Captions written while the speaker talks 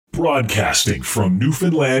Broadcasting from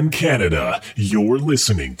Newfoundland, Canada, you're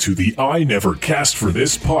listening to the I Never Cast for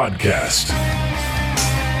This podcast.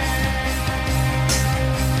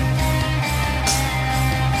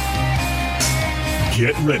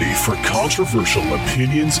 Get ready for controversial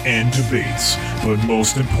opinions and debates, but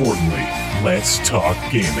most importantly, let's talk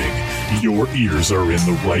gaming. Your ears are in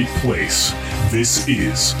the right place. This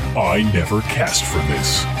is I Never Cast for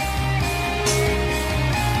This.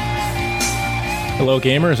 Hello,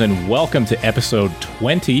 gamers, and welcome to episode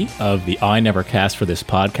 20 of the I Never Cast for This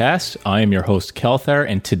podcast. I am your host, Kelthar,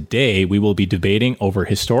 and today we will be debating over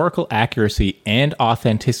historical accuracy and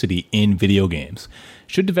authenticity in video games.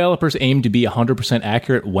 Should developers aim to be 100%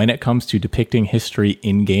 accurate when it comes to depicting history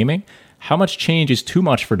in gaming? How much change is too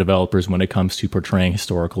much for developers when it comes to portraying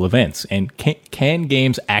historical events? And can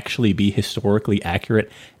games actually be historically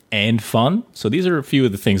accurate and fun? So these are a few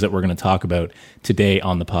of the things that we're going to talk about today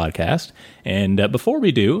on the podcast. And before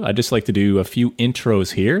we do, I'd just like to do a few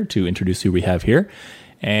intros here to introduce who we have here.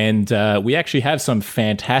 And we actually have some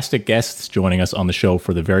fantastic guests joining us on the show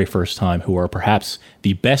for the very first time who are perhaps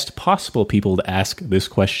the best possible people to ask this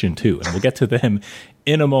question to. And we'll get to them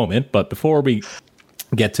in a moment. But before we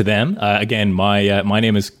get to them, again, my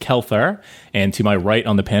name is Kelthar. And to my right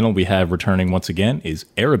on the panel, we have returning once again is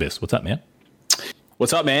Erebus. What's up, man?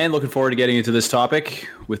 What's up, man? Looking forward to getting into this topic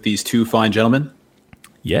with these two fine gentlemen.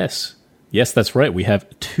 Yes, that's right. We have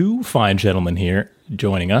two fine gentlemen here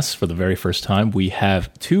joining us for the very first time. We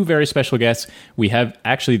have two very special guests. We have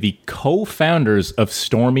actually the co-founders of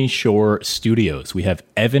Stormy Shore Studios. We have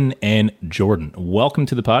Evan and Jordan. Welcome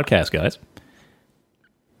to the podcast, guys.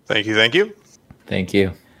 Thank you. Thank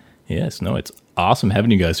you. Yes, no, it's awesome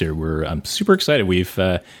having you guys here. I'm super excited. We've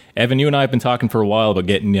Evan, you and I have been talking for a while about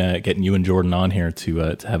getting you and Jordan on here to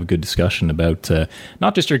have a good discussion about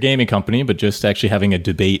not just your gaming company, but just actually having a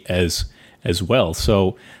debate as well.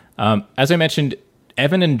 So, as I mentioned,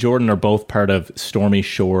 Evan and Jordan are both part of Stormy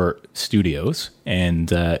Shore Studios, and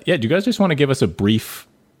do you guys just want to give us a brief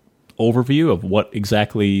overview of what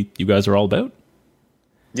exactly you guys are all about?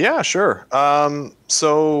 Yeah, sure.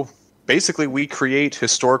 So basically, we create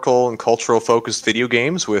historical and cultural focused video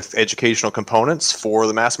games with educational components for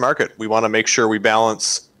the mass market. We want to make sure we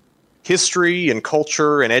balance history and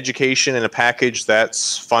culture and education in a package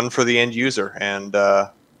that's fun for the end user and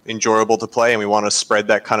enjoyable to play. And we want to spread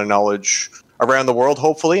that kind of knowledge around the world,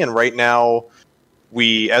 hopefully. And right now,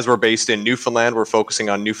 as we're based in Newfoundland, we're focusing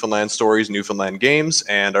on Newfoundland stories, Newfoundland games,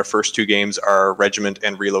 and our first two games are Regiment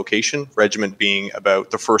and Relocation. Regiment being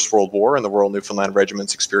about the First World War and the Royal Newfoundland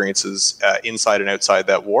Regiment's experiences inside and outside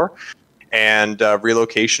that war. And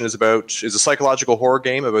Relocation is a psychological horror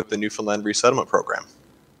game about the Newfoundland resettlement program.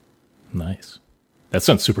 Nice. That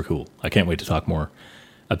sounds super cool. I can't wait to talk more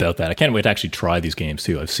about that. I can't wait to actually try these games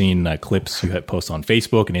too. I've seen clips you post on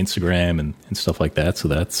Facebook and Instagram and stuff like that. So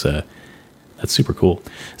that's super cool.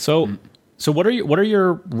 So what are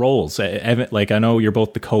your roles? Like, I know you're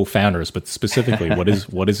both the co-founders, but specifically, what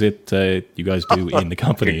is it you guys do in the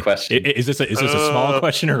company? Good question. Is this a small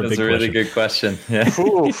question or a big question? That's a really good question. Yeah.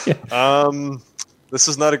 Ooh, this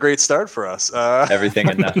is not a great start for us. Everything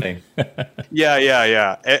and nothing.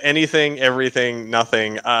 Yeah. Anything, everything,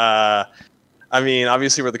 nothing. I mean,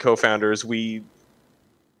 obviously, we're the co-founders. We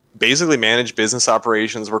basically manage business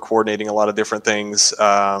operations. We're coordinating a lot of different things,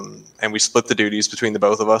 and we split the duties between the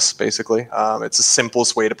both of us, basically. It's the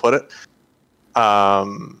simplest way to put it.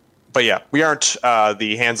 But yeah, we aren't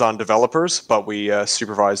the hands-on developers, but we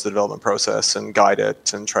supervise the development process and guide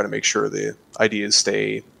it and try to make sure the ideas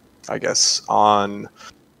stay, I guess,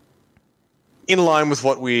 in line with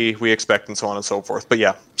what we expect and so on and so forth. But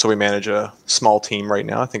yeah, so we manage a small team right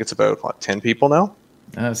now. I think it's about, 10 people now?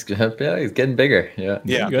 That's good. Yeah, he's getting bigger. Yeah,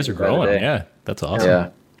 you guys are growing. Yeah, that's awesome. Yeah.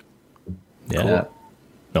 Cool.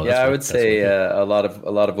 No, I would say a lot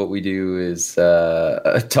of what we do is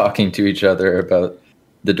talking to each other about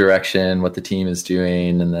the direction, what the team is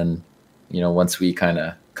doing, and then once we kind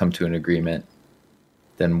of come to an agreement,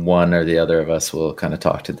 then one or the other of us will kind of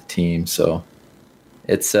talk to the team. So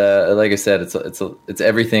it's like I said, it's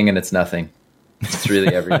everything and it's nothing. It's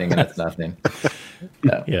really everything and it's nothing.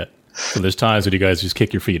 Yeah. So there's times when you guys just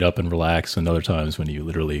kick your feet up and relax, and other times when you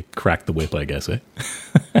literally crack the whip, I guess, eh?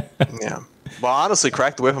 Yeah. Well, honestly,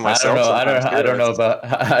 crack the whip on myself. I don't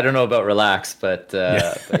know about relax, but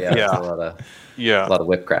yeah. It's a lot of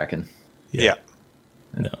whip cracking. Yeah.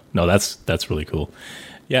 No, that's really cool.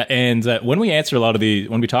 Yeah, and when we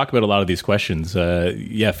talk about a lot of these questions,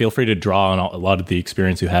 feel free to draw on a lot of the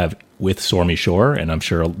experience you have with Stormy Shore, and I'm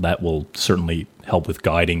sure that will certainly help with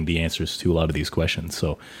guiding the answers to a lot of these questions.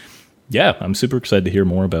 So, yeah, I'm super excited to hear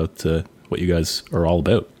more about what you guys are all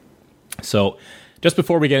about. So, just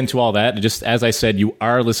before we get into all that, just as I said, you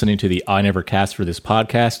are listening to the I Never Cast for this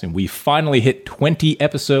podcast, and we finally hit 20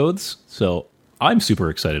 episodes. So I'm super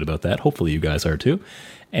excited about that. Hopefully you guys are too.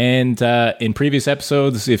 And in previous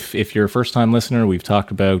episodes, if you're a first-time listener, we've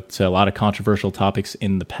talked about a lot of controversial topics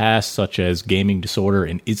in the past, such as gaming disorder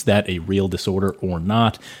and is that a real disorder or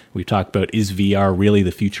not? We've talked about, is VR really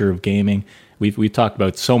the future of gaming? We've talked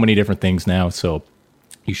about so many different things now, so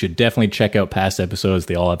you should definitely check out past episodes.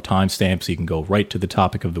 They all have timestamps, so you can go right to the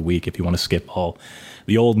topic of the week if you want to skip all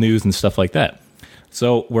the old news and stuff like that.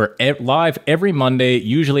 So we're live every Monday,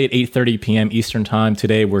 usually at 8:30 p.m. Eastern Time.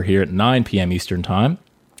 Today we're here at 9 p.m. Eastern Time.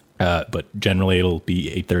 But generally it'll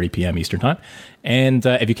be 8:30 p.m. Eastern Time. And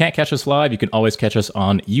if you can't catch us live, you can always catch us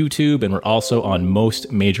on YouTube, and we're also on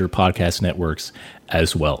most major podcast networks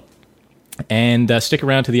as well. And stick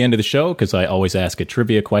around to the end of the show, because I always ask a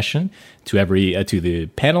trivia question to the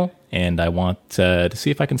panel, and I want to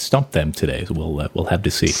see if I can stump them today. So we'll have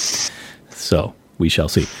to see. So we shall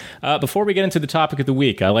see. Before we get into the topic of the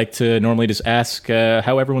week, I like to normally just ask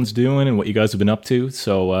how everyone's doing and what you guys have been up to.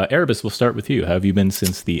 So, Erebus, we'll start with you. How have you been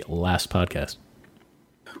since the last podcast?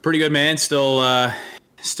 Pretty good, man. Still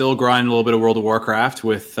grinding a little bit of World of Warcraft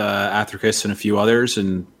with Athricus and a few others,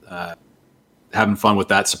 and having fun with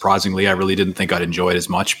that. Surprisingly, I really didn't think I'd enjoy it as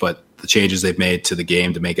much, but the changes they've made to the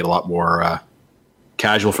game to make it a lot more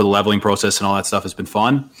casual for the leveling process and all that stuff has been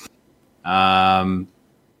fun.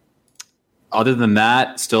 Other than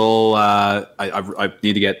that, still, I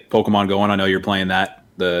need to get Pokemon going. I know you're playing that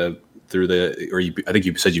I think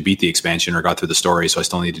you said you beat the expansion or got through the story, so I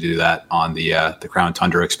still need to do that on the Crown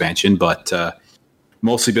Tundra expansion. But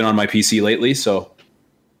mostly been on my PC lately, so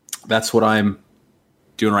that's what I'm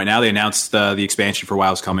doing right now. They announced the expansion for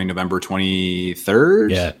WoW is coming November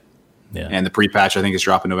 23rd. Yeah. And the pre-patch I think is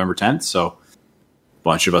dropping November 10th. So a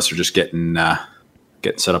bunch of us are just getting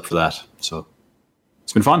set up for that. So.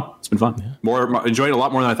 It's been fun. Yeah. Enjoyed it a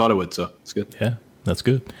lot more than I thought it would, so it's good. Yeah, that's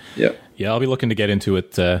good. Yeah. Yeah, I'll be looking to get into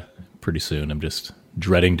it pretty soon. I'm just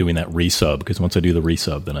dreading doing that resub, because once I do the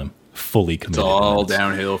resub, then I'm fully committed. It's all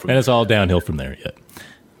downhill from there. And it's all downhill from there, yeah.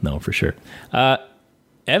 No, for sure.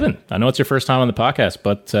 Evan, I know it's your first time on the podcast,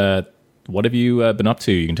 but what have you been up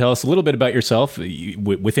to? You can tell us a little bit about yourself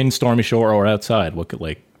within Stormy Shore or outside,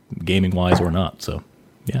 like gaming-wise or not. So,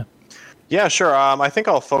 yeah. Yeah, sure. I think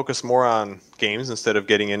I'll focus more on games instead of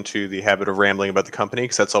getting into the habit of rambling about the company,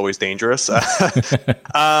 because that's always dangerous.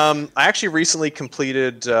 I actually recently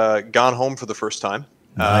completed Gone Home for the first time.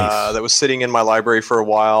 Nice. That was sitting in my library for a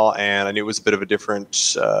while, and I knew it was a bit of a different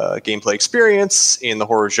gameplay experience in the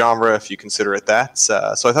horror genre, if you consider it that. So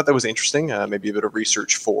I thought that was interesting, maybe a bit of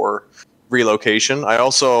research for relocation. I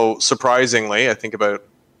also, surprisingly, I think about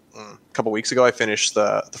a couple weeks ago, I finished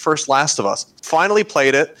the first Last of Us. Finally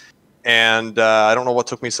played it. And I don't know what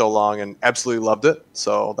took me so long, and absolutely loved it.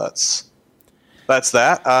 So that's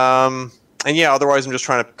that. And yeah, otherwise I'm just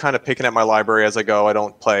trying to kind of picking at my library as I go. I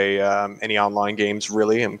don't play any online games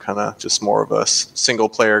really. I'm kind of just more of a single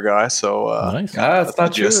player guy. So nice. That's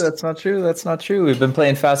not true. That's not true. We've been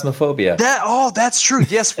playing Phasmophobia. That's true.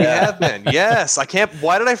 Yes, we have been. Yes, I can't.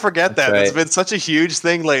 Why did I forget that? Right. It's been such a huge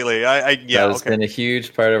thing lately. It's been a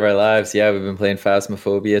huge part of our lives. Yeah, we've been playing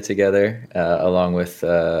Phasmophobia together, along with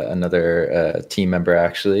another team member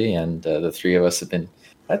actually, and the three of us have been,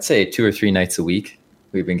 I'd say, 2 or 3 nights a week.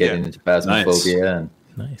 We've been getting into Phasmophobia and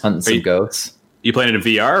hunting some ghosts. You playing it in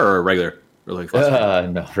VR or regular? Or like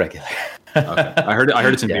no, regular. Okay. I heard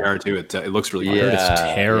it's in VR too. It looks really good. I heard it's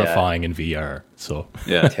terrifying in VR. So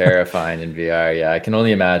yeah, terrifying in VR. Yeah, I can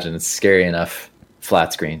only imagine. It's scary enough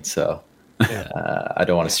flat screen. So I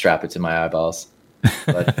don't want to strap it to my eyeballs.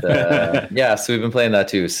 But so we've been playing that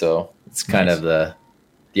too. So it's kind of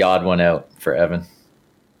the odd one out for Evan.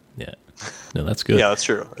 Yeah, no, that's good. Yeah, that's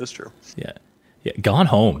true. That's true. Yeah. Yeah, Gone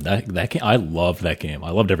Home. That game, I loved that game. I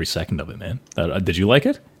loved every second of it, man. Did you like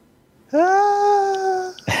it?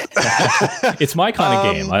 It's my kind of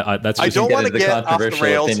game. I don't want to get off the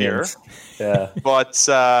rails opinions. Here, but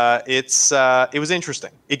it was interesting.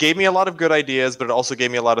 It gave me a lot of good ideas, but it also gave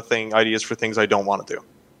me a lot of ideas for things I don't want to do.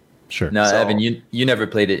 Sure. Now, Evan, you never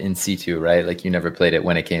played it in situ, right? Like you never played it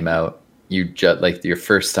when it came out. You just like your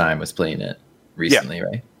first time was playing it recently,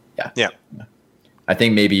 right? Yeah. I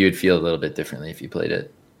think maybe you'd feel a little bit differently if you played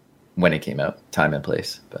it when it came out, time and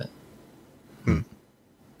place. But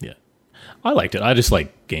yeah, I liked it. I just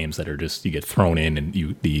like games that are just you get thrown in,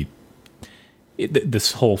 and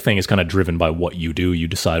this whole thing is kind of driven by what you do. You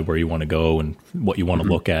decide where you want to go and what you want to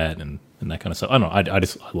look at, and that kind of stuff. I don't know. I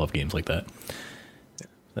love games like that.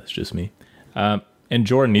 That's just me. And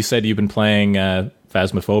Jordan, you said you've been playing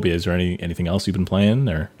Phasmophobia. Is there anything else you've been playing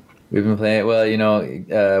or? We've been playing. Well,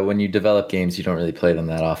 when you develop games, you don't really play them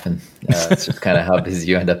that often. It's just kind of how busy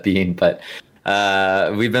you end up being. But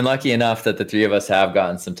we've been lucky enough that the three of us have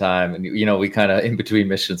gotten some time, and we kind of in between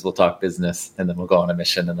missions we'll talk business, and then we'll go on a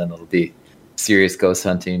mission, and then it'll be serious ghost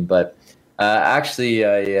hunting. But actually,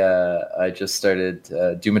 I just started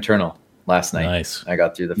Doom Eternal last night. Nice. I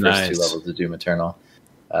got through the first 2 levels of Doom Eternal.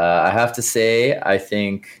 I have to say, I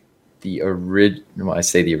think the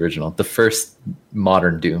original, the first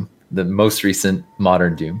modern Doom, the most recent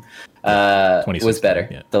modern Doom, was better.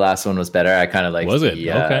 Yeah. The last one was better. I kind of liked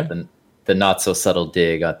the not so subtle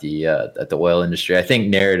dig at the oil industry. I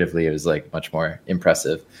think narratively it was like much more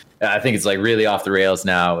impressive. I think it's like really off the rails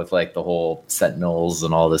now with like the whole Sentinels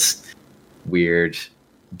and all this weird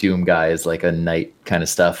Doom guy is like a knight kind of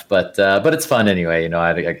stuff. But it's fun anyway.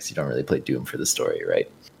 I guess you don't really play Doom for the story, right?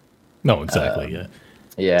 No, exactly.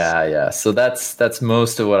 Yeah. So that's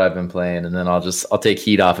most of what I've been playing, and then I'll take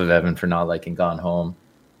heat off of Evan for not liking Gone Home,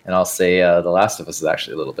 and I'll say The Last of Us is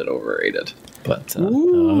actually a little bit overrated. But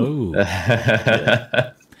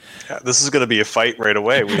this is going to be a fight right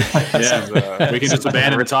away. We can just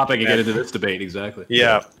abandon the topic and get into this debate. Exactly.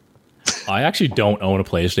 Yeah. I actually don't own a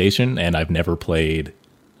PlayStation, and I've never played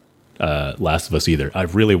Last of Us either. I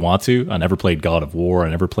really want to. I never played God of War. I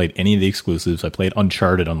never played any of the exclusives. I played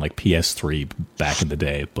Uncharted on like PS3 back in the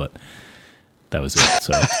day, but that was it.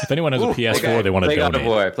 So if anyone has a PS4, they want to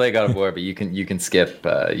donate. Play God of War, but you can skip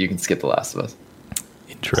The Last of Us.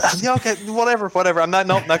 Interesting. Yeah, okay, whatever. I'm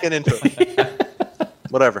not getting into it.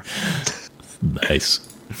 Whatever. Nice.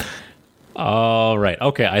 All right.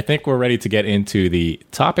 Okay, I think we're ready to get into the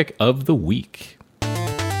topic of the week.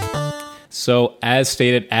 So, as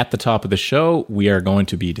stated at the top of the show, we are going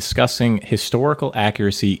to be discussing historical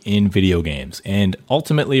accuracy in video games. And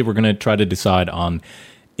ultimately, we're going to try to decide on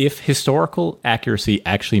if historical accuracy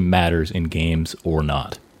actually matters in games or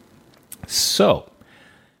not. So,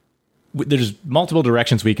 there's multiple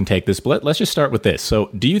directions we can take this, but let's just start with this. So,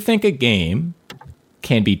 do you think a game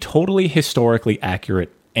can be totally historically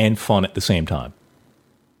accurate and fun at the same time?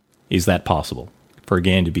 Is that possible? For a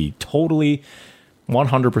game to be totally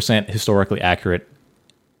 100% historically accurate?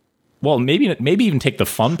 Well, maybe even take the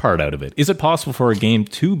fun part out of it. Is it possible for a game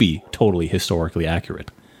to be totally historically accurate?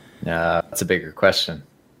 That's a bigger question.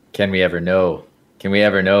 Can we ever know? Can we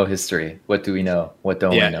ever know history? What do we know? What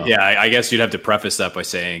don't we know? Yeah, I guess you'd have to preface that by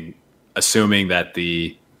saying, assuming that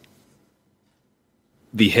the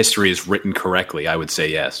history is written correctly, I would say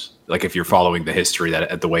yes. Like if you're following the history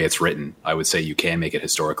the way it's written, I would say you can make it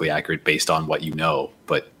historically accurate based on what you know.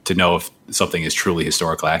 But to know if something is truly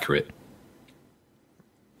historically accurate,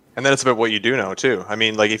 and then it's about what you do know too. I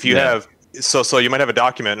mean, like if you have so you might have a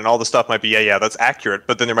document and all the stuff might be that's accurate,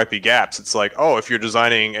 but then there might be gaps. It's like, if you're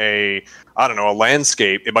designing a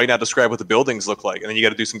landscape, it might not describe what the buildings look like, and then you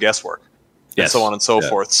got to do some guesswork. And so on and so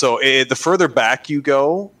forth. So the further back you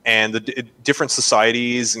go and the different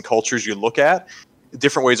societies and cultures you look at,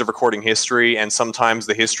 different ways of recording history, and sometimes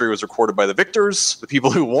the history was recorded by the victors, the people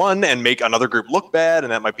who won, and make another group look bad,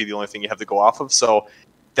 and that might be the only thing you have to go off of. So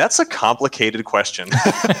that's a complicated question.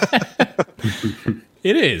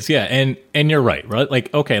 It is, yeah, and you're right?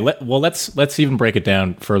 Like, okay, let's even break it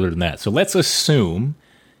down further than that. So let's assume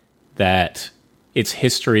that it's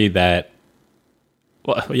history that.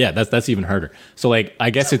 Well, yeah, that's even harder. So, like, I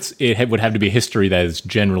guess it would have to be history that is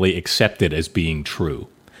generally accepted as being true.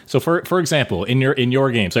 So, for example, in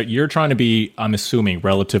your games, you're trying to be, I'm assuming,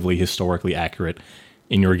 relatively historically accurate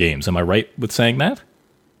in your games. Am I right with saying that?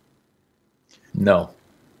 No.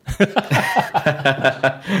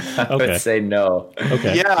 I would say no.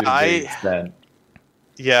 Okay.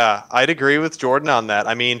 Yeah, I'd agree with Jordan on that.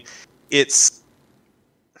 I mean,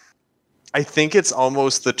 I think it's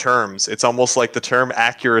almost the terms. It's almost like the term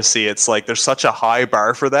accuracy. It's like there's such a high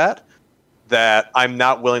bar for that I'm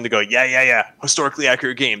not willing to go, historically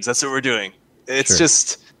accurate games. That's what we're doing. It's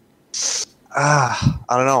just, I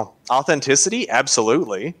don't know. Authenticity?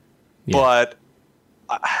 Absolutely. Yeah. But,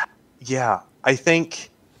 I think,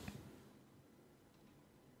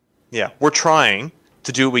 we're trying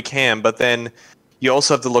to do what we can, but then you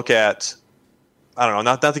also have to look at, I don't know,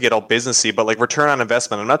 not to get all businessy, but like return on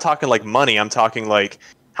investment. I'm not talking like money. I'm talking like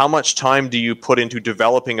how much time do you put into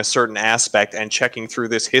developing a certain aspect and checking through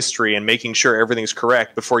this history and making sure everything's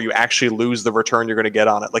correct before you actually lose the return you're going to get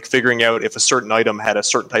on it. Like figuring out if a certain item had a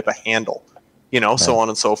certain type of handle, so on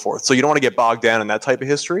and so forth. So you don't want to get bogged down in that type of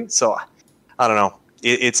history. So I don't know.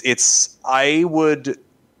 I would,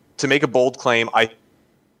 to make a bold claim,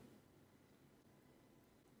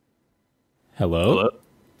 Hello?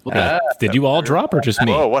 Okay. Did you all drop or just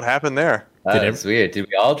me? Whoa, what happened there? That's weird. Did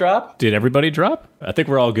we all drop? Did everybody drop? I think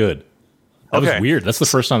we're all good. That was Okay. weird. That's the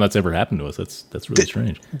first time that's ever happened to us. That's really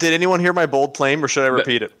strange. Did anyone hear my bold claim, or should I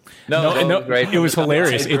repeat it? No, great. it was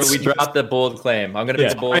hilarious. We dropped the bold claim. I'm going to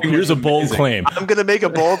make a bold claim. Here's a bold claim. I'm going to make a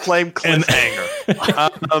bold claim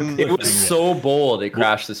cliffhanger. It was so bold, it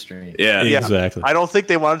crashed the stream. Yeah. Exactly. I don't think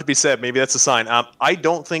they want it to be said. Maybe that's a sign. I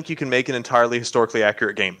don't think you can make an entirely historically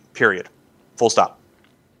accurate game, period. Full stop.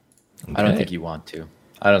 I don't think you want to.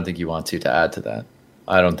 I don't think you want to add to that.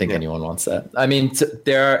 I don't think anyone wants that. I mean,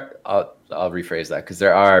 there are, I'll rephrase that, because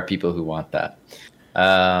there are people who want that.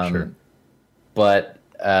 Sure. But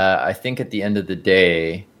I think at the end of the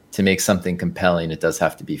day, to make something compelling, it does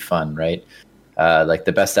have to be fun, right? Like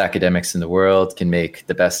the best academics in the world can make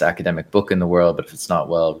the best academic book in the world, but if it's not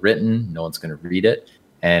well written, no one's going to read it.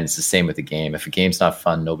 And it's the same with the game. If a game's not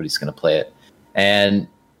fun, nobody's going to play it. And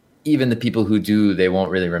even the people who do, they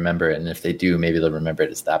won't really remember it. And if they do, maybe they'll remember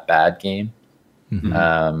it as that bad game.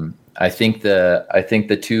 Mm-hmm. I think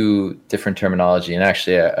the two different terminology, and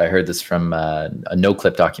actually I heard this from a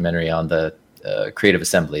NoClip documentary on the Creative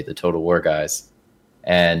Assembly, the Total War guys.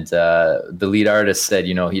 And the lead artist said,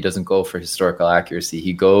 he doesn't go for historical accuracy.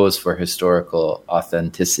 He goes for historical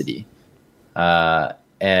authenticity.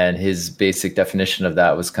 And his basic definition of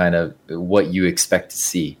that was kind of what you expect to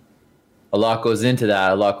see. A lot goes into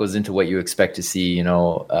that. A lot goes into what you expect to see.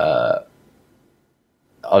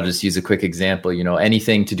 I'll just use a quick example.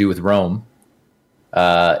 Anything to do with Rome.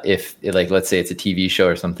 If let's say it's a TV show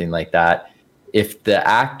or something like that, if the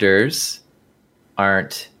actors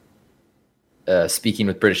aren't speaking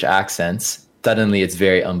with British accents, suddenly it's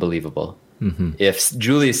very unbelievable. Mm-hmm. If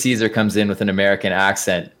Julius Caesar comes in with an American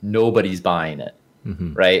accent, nobody's buying it.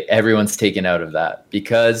 Mm-hmm. Right? Everyone's taken out of that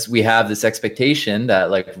because we have this expectation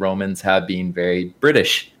that Romans have been very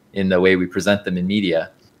British in the way we present them in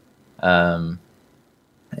media. And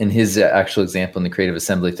his actual example in the Creative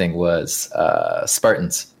Assembly thing was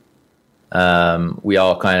Spartans. We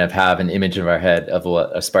all kind of have an image of our head of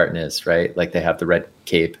what a Spartan is, right? Like they have the red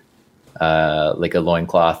cape, like a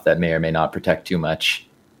loincloth that may or may not protect too much.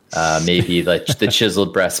 Maybe like the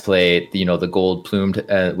chiseled breastplate, the gold plumed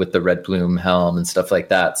with the red plume helm and stuff like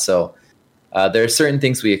that. So there are certain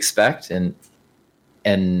things we expect, and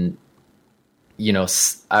I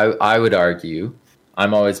would argue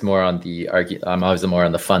I'm always more on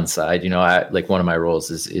the fun side. One of my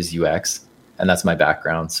roles is UX, and that's my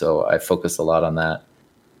background, so I focus a lot on that.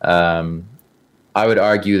 I would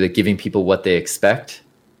argue that giving people what they expect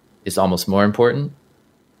is almost more important.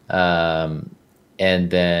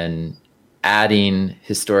 And then adding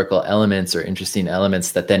historical elements or interesting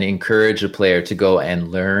elements that then encourage a player to go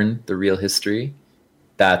and learn the real history.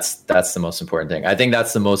 That's the most important thing. I think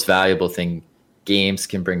that's the most valuable thing games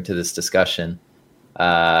can bring to this discussion.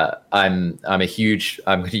 I'm going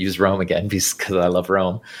to use Rome again because I love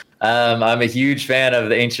Rome. I'm a huge fan of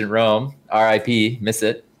the ancient Rome. RIP, miss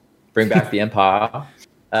it. Bring back the empire.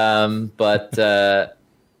 I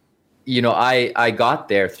got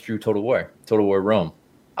there through Total War Rome.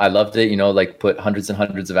 I loved it, put hundreds and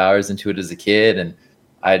hundreds of hours into it as a kid, and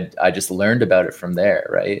I just learned about it from there,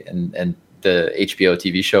 right? And the HBO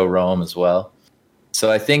TV show Rome as well.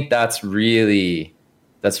 So I think that's really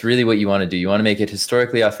what you want to do. You want to make it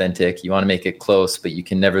historically authentic. You want to make it close, but you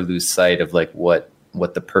can never lose sight of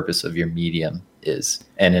what the purpose of your medium is.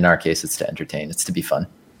 And in our case, it's to entertain. It's to be fun.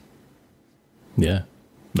 Yeah.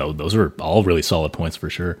 No, those are all really solid points for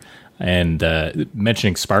sure. And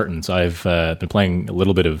mentioning Spartans, I've been playing a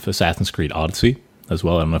little bit of Assassin's Creed Odyssey as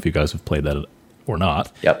well. I don't know if you guys have played that or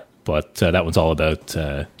not. Yep. But that one's all about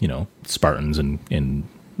Spartans and in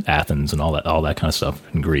Athens and all that kind of stuff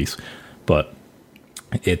in Greece. But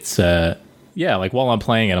it's while I'm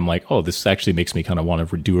playing it, I'm like, oh, this actually makes me kind of want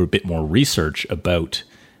to do a bit more research about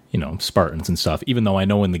Spartans and stuff. Even though I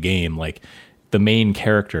know in the game the main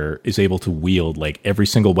character is able to wield every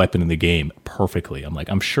single weapon in the game perfectly.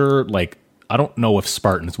 I'm sure I don't know if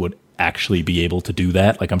Spartans would actually be able to do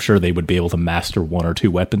that. I'm sure they would be able to master one or two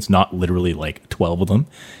weapons, not literally 12 of them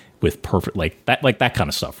with perfect that kind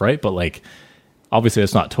of stuff, right? But obviously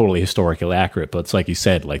it's not totally historically accurate, but it's like you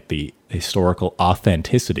said, the historical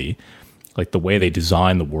authenticity, the way they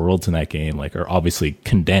design the worlds in that game, are obviously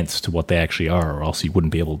condensed to what they actually are, or else you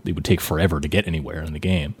wouldn't be able. It would take forever to get anywhere in the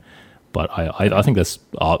game. But I think that's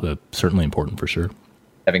certainly important for sure.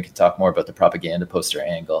 Evan can talk more about the propaganda poster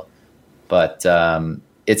angle, but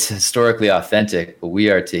it's historically authentic. But we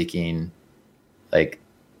are taking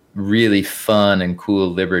really fun and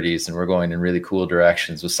cool liberties, and we're going in really cool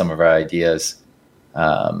directions with some of our ideas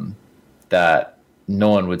that no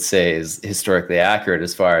one would say is historically accurate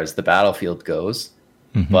as far as the battlefield goes.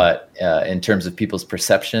 Mm-hmm. But in terms of people's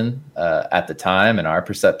perception at the time and our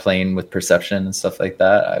playing with perception and stuff like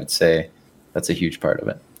that, I would say that's a huge part of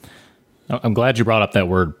it. I'm glad you brought up that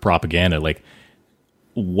word propaganda. Like,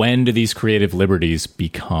 when do these creative liberties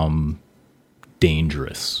become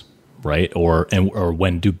dangerous, right? Or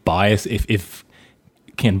when do bias, if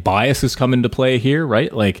can biases come into play here,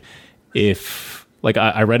 right? Like, if, like,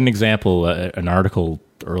 I read an example, an article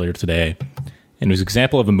earlier today, and it was an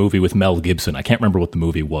example of a movie with Mel Gibson. I can't remember what the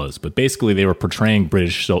movie was, but basically they were portraying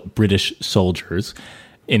British soldiers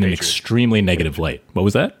in an extremely negative light. What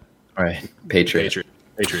was that? All right, Patriot.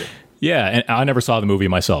 Yeah, and I never saw the movie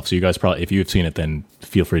myself, so you guys probably, if you've seen it, then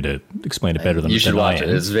feel free to explain it better than you should than watch it.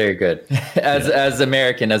 It's very good. As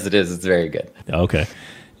American as it is, it's very good. Okay,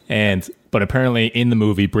 but apparently in the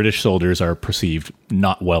movie, British soldiers are perceived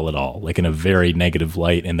not well at all, like in a very negative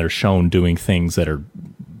light, and they're shown doing things that are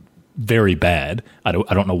very bad. I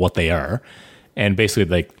don't know what they are, and basically,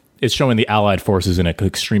 like, it's showing the Allied forces in an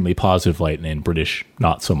extremely positive light, and British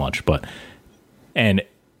not so much. And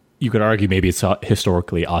you could argue maybe it's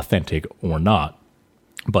historically authentic or not,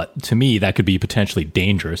 but to me that could be potentially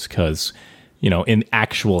dangerous because, you know, in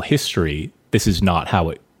actual history, this is not how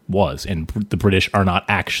it was, and the British are not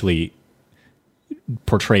actually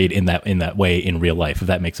portrayed in that way in real life. If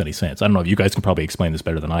that makes any sense, I don't know. You guys can probably explain this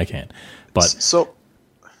better than I can. But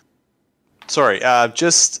sorry,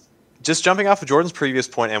 just jumping off of Jordan's previous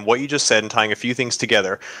point and what you just said and tying a few things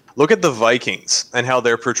together. Look at the Vikings and how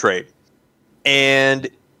they're portrayed, and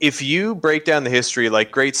if you break down the history, like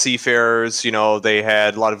great seafarers, you know, they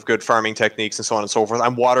had a lot of good farming techniques and so on and so forth.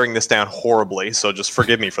 I'm watering this down horribly, so just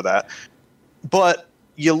forgive me for that. But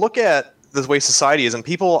you look at the way society is, and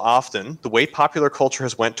people often, the way popular culture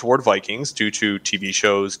has went toward Vikings due to TV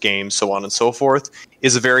shows, games, so on and so forth,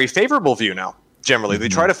 is a very favorable view now. Generally, they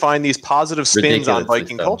try to find these positive spins on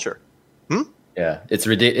Viking culture. Yeah, it's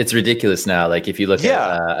ridiculous now. Like, if you look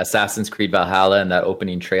at Assassin's Creed Valhalla and that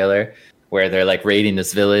opening trailer, where they're like raiding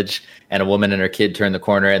this village and a woman and her kid turn the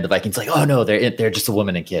corner and the Vikings like, oh no, they're just a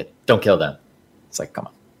woman and kid. Don't kill them. It's like, come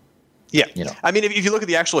on. Yeah. You know, I mean, if you look at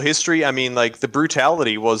the actual history, I mean, like, the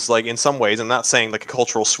brutality was, like, in some ways, I'm not saying like a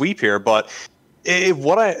cultural sweep here, but it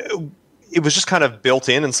was just kind of built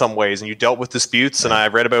in some ways, and you dealt with disputes. And I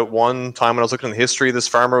read about one time when I was looking at the history, this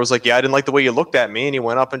farmer was like, yeah, I didn't like the way you looked at me. And he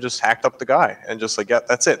went up and just hacked up the guy and just like, yeah,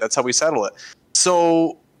 that's it. That's how we settle it.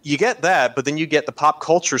 So you get that, but then you get the pop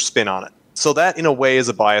culture spin on it. So that, in a way, is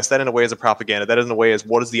a bias. That, in a way, is a propaganda. That, in a way, is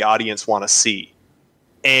what does the audience want to see?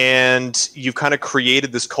 And you've kind of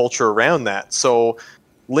created this culture around that. So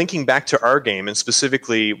linking back to our game, and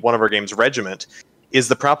specifically one of our games, Regiment, is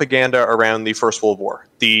the propaganda around the First World War.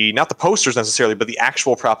 Not the posters necessarily, but the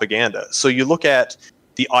actual propaganda. So you look at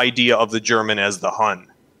the idea of the German as the Hun.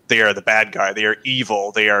 They are the bad guy. They are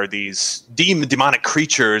evil. They are these demonic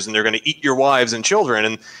creatures, and they're going to eat your wives and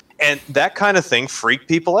children. And that kind of thing freaked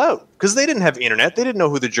people out because they didn't have internet. They didn't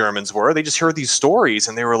know who the Germans were. They just heard these stories,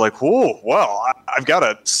 and they were like, "Whoa, well, I've got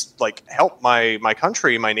to like help my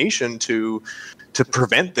country, my nation to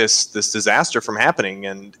prevent this disaster from happening."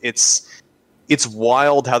 And it's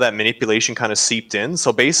wild how that manipulation kind of seeped in.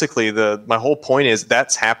 So basically, my whole point is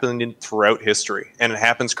that's happening throughout history, and it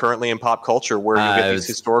happens currently in pop culture where you get these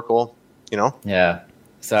historical, you know. Yeah.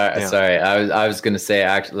 Sorry. I was going to say,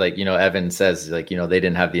 actually, like, you know, Evan says, like, you know, they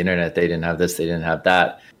didn't have the internet, they didn't have this, they didn't have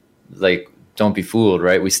that. Like, don't be fooled,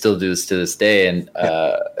 right? We still do this to this day, and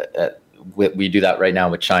we do that right now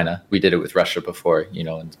with China. We did it with Russia before, you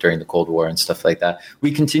know, during the Cold War and stuff like that.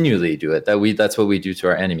 We continually do it. That's what we do to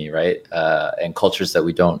our enemy, right? And cultures that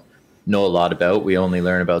we don't know a lot about. We only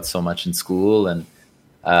learn about so much in school, and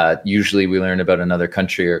usually we learn about another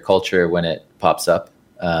country or culture when it pops up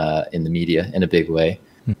in the media in a big way.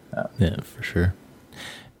 Yeah, for sure.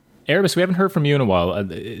 Erebus, we haven't heard from you in a while.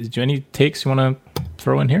 Do you have any takes you want to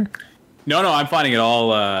throw in here? No, I'm finding it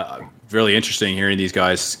all really interesting hearing these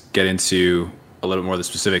guys get into a little bit more of the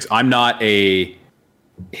specifics. I'm not a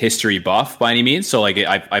history buff by any means, so like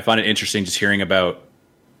I find it interesting just hearing about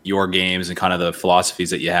your games and kind of the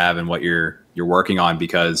philosophies that you have and what you're working on,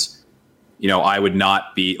 because, you know, I would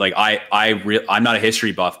not be like I'm not a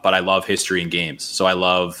history buff, but I love history in games. So I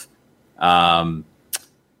love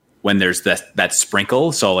when there's that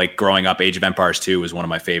sprinkle. So like growing up, Age of Empires 2 was one of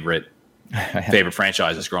my favorite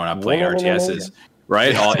franchises growing up, playing RTSs.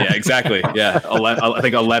 Right? Yeah, exactly. Yeah, I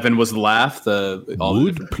think 11 was the laugh.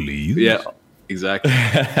 Please? Yeah, exactly.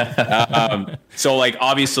 So like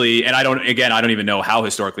obviously, and I don't even know how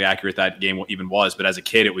historically accurate that game even was, but as a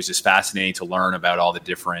kid, it was just fascinating to learn about all the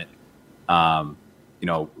different,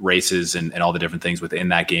 races and all the different things within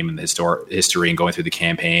that game and the history and going through the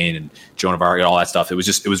campaign and Joan of Arc and all that stuff. It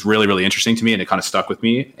was really, really interesting to me, and it kind of stuck with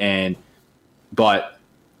me. But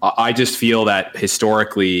I just feel that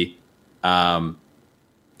historically,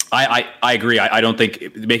 I agree. I don't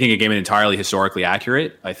think making a game entirely historically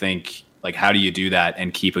accurate. I think, like, how do you do that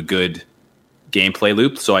and keep a good gameplay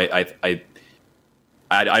loop? So I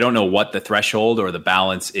don't know what the threshold or the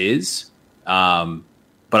balance is.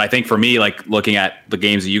 But I think for me, like, looking at the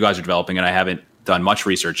games that you guys are developing, and I haven't done much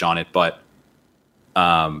research on it, but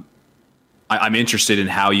I'm interested in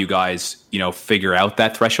how you guys, figure out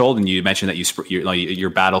that threshold. And you mentioned that your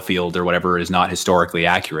Battlefield or whatever is not historically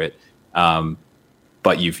accurate,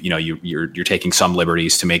 but you're taking some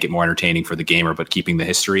liberties to make it more entertaining for the gamer, but keeping the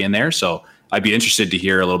history in there. So I'd be interested to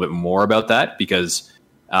hear a little bit more about that, because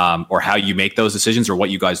or how you make those decisions, or what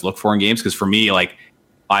you guys look for in games. Because for me, like,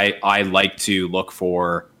 I like to look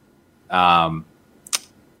for,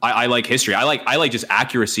 I like history. I like just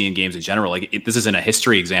accuracy in games in general. Like, this isn't a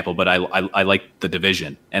history example, but I like The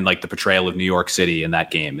Division and, like, the portrayal of New York City in that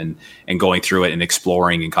game, and going through it and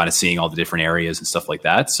exploring and kind of seeing all the different areas and stuff like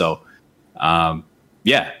that. So,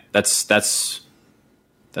 yeah, that's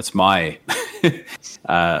my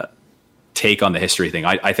take on the history thing.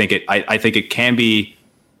 I think it can be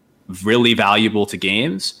really valuable to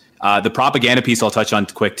games. The propaganda piece I'll touch on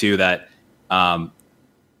quick too, that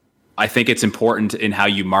I think it's important in how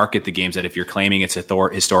you market the games, that if you're claiming it's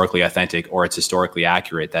historically authentic or it's historically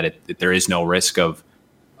accurate, that there is no risk of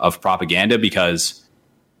propaganda, because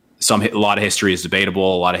a lot of history is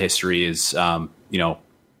debatable. A lot of history is,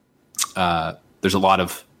 there's a lot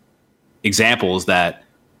of examples that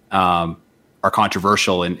are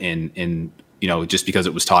controversial in just because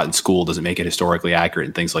it was taught in school doesn't make it historically accurate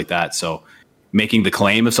and things like that. So making the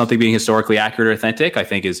claim of something being historically accurate or authentic, I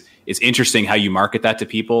think it's interesting how you market that to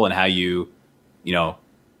people, and how you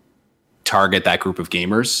target that group of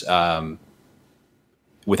gamers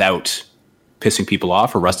without pissing people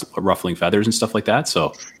off or ruffling feathers and stuff like that.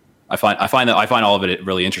 So I find all of it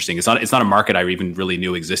really interesting. It's not a market I even really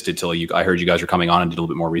knew existed till I heard you guys were coming on and did a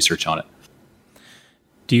little bit more research on it.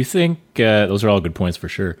 Do you think those are all good points for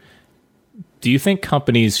sure? Do you think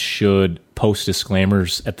companies should post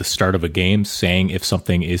disclaimers at the start of a game saying if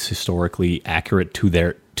something is historically accurate to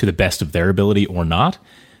the best of their ability or not,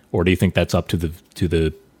 or do you think that's up to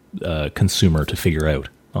the consumer to figure out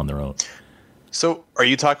on their own? So are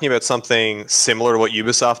you talking about something similar to what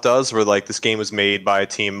Ubisoft does, where, like, this game was made by a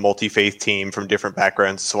team, multi-faith team from different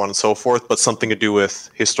backgrounds, so on and so forth, but something to do with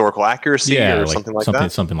historical accuracy, or something like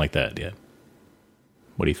that? Something like that, yeah.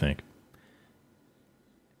 What do you think?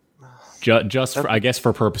 Just for, I guess,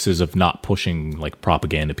 for purposes of not pushing, like,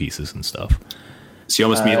 propaganda pieces and stuff. So you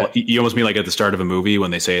almost mean like at the start of a movie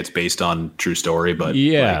when they say it's based on true story, but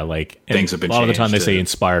yeah, like things have been a lot changed of the time they say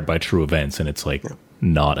inspired by true events, and it's like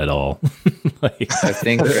not at all. I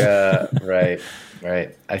think right.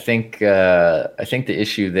 I think the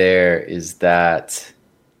issue there is that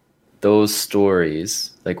those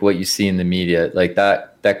stories, like what you see in the media, like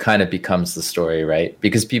that kind of becomes the story, right?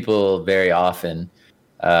 Because people very often,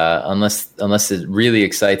 unless it really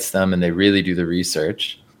excites them and they really do the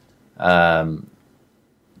research,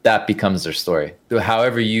 that becomes their story.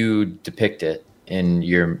 However you depict it in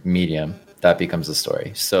your medium, that becomes the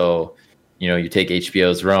story. So, you take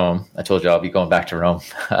HBO's Rome. I told you I'll be going back to Rome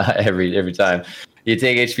every time. You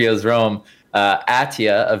take HBO's Rome.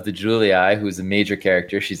 Atia of the Julii, who's a major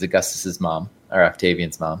character, she's Augustus's mom, or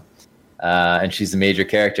Octavian's mom, and she's a major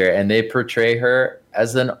character, and they portray her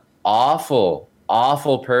as an awful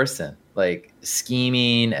person, like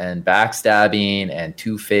scheming and backstabbing and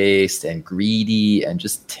two-faced and greedy and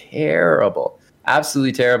just terrible,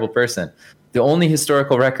 absolutely terrible person. The only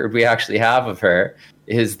historical record we actually have of her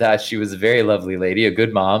is that she was a very lovely lady, a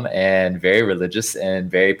good mom, and very religious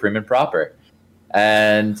and very prim and proper.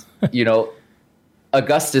 And,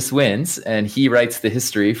 Augustus wins, and he writes the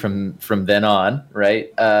history from then on, right?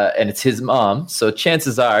 And it's his mom, so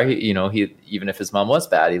chances are, he even if his mom was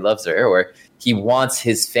bad, he loves her, or he wants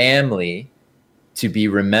his family to be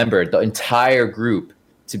remembered, the entire group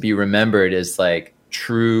to be remembered as like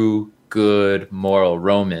true, good, moral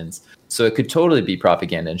Romans. So it could totally be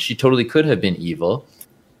propaganda, and she totally could have been evil.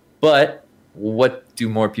 But what do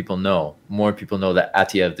more people know? More people know that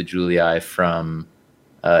Atia of the Julii from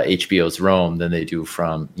HBO's Rome than they do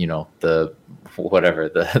from, the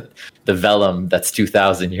vellum that's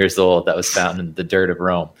 2,000 years old that was found in the dirt of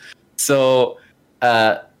Rome. So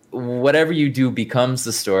whatever you do becomes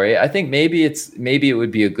the story. I think maybe it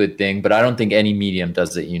would be a good thing, but I don't think any medium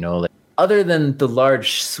does it, like, other than the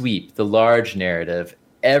large sweep, the large narrative,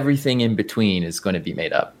 everything in between is going to be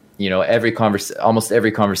made up. Almost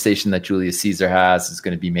every conversation that Julius Caesar has is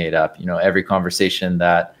going to be made up. Every conversation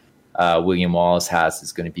that William Wallace has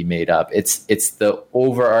is going to be made up. It's the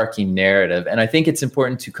overarching narrative. And I think it's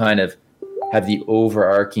important to kind of have the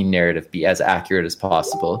overarching narrative be as accurate as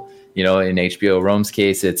possible. You know, in HBO Rome's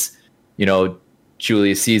case, it's, you know,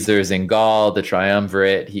 Julius Caesar's in Gaul, the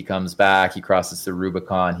triumvirate, he comes back, he crosses the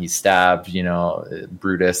Rubicon, he's stabbed, you know,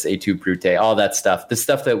 Brutus, et tu, Brute, all that stuff, the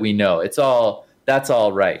stuff that we know, that's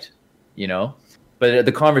all right, you know, but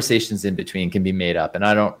the conversations in between can be made up. And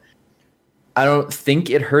I don't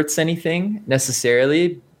think it hurts anything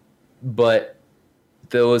necessarily, but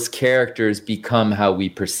those characters become how we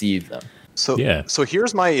perceive them. So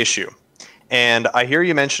here's my issue. And I hear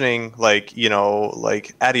you mentioning, like, you know,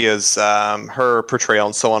 like Adia's, her portrayal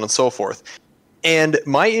and so on and so forth. And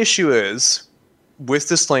my issue is, with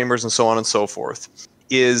disclaimers and so on and so forth,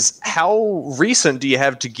 is how recent do you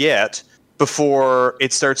have to get before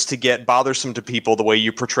it starts to get bothersome to people the way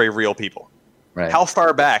you portray real people? Right. How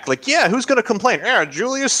far back? Like, yeah, who's going to complain? Yeah,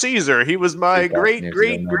 Julius Caesar, he was my great,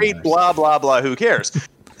 blah, blah, blah, who cares?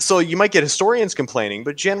 So you might get historians complaining,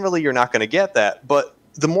 but generally you're not going to get that. But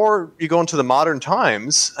the more you go into the modern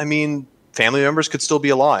times, I mean, family members could still be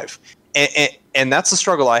alive. And that's the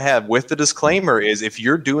struggle I have with the disclaimer is if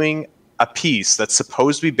you're doing a piece that's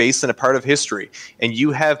supposed to be based in a part of history and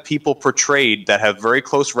you have people portrayed that have very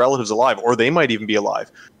close relatives alive, or they might even be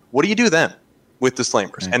alive, what do you do then with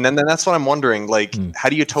disclaimers? Right. And then that's what I'm wondering, like, how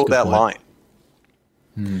do you toe that line?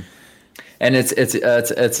 And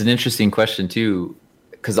it's an interesting question too,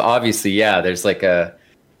 because obviously, yeah, there's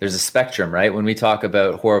a spectrum, right? When we talk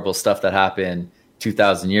about horrible stuff that happened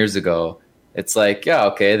 2,000 years ago, it's like, yeah,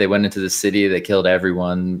 okay, they went into the city, they killed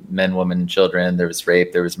everyone, men, women, and children. There was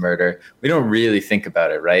rape, there was murder. We don't really think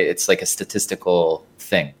about it, right? It's like a statistical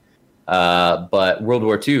thing. But World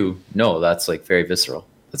War II, no, that's like very visceral.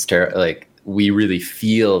 That's terrible. Like we really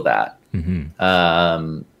feel that.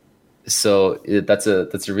 Mm-hmm. So that's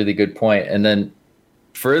a really good point. And then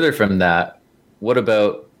further from that, what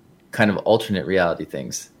about kind of alternate reality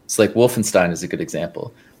things? It's like Wolfenstein is a good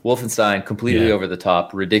example. Wolfenstein, completely over the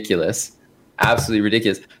top, ridiculous, absolutely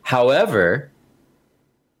ridiculous. However,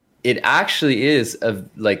 it actually is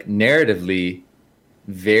like narratively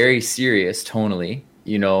very serious tonally,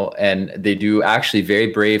 you know, and they do actually very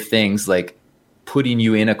brave things like putting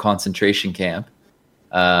you in a concentration camp.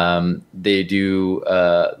 They do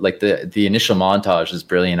like the initial montage is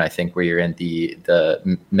brilliant, I think, where you're in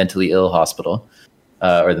the mentally ill hospital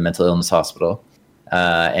or the mental illness hospital.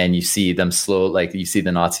 And you see them you see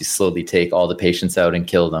the Nazis slowly take all the patients out and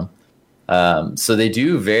kill them. So they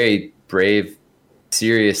do very brave,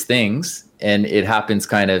 serious things, and it happens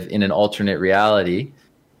kind of in an alternate reality,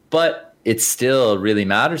 but it still really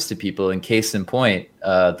matters to people. In case in point,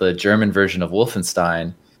 the German version of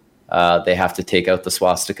Wolfenstein, they have to take out the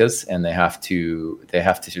swastikas and they have to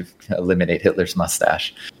eliminate Hitler's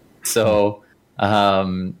mustache. So,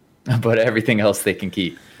 but everything else they can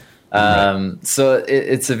keep. So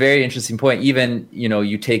it's a very interesting point. Even, you know,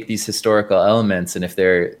 you take these historical elements and if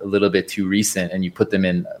they're a little bit too recent and you put them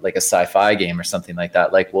in like a sci-fi game or something like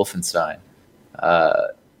that, like Wolfenstein,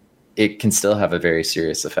 it can still have a very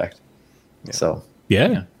serious effect. Yeah. So,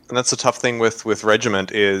 yeah. And that's the tough thing with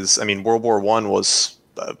Regiment is, I mean, World War I was,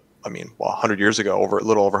 100 years ago, a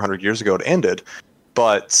little over 100 years ago it ended,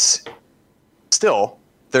 but still,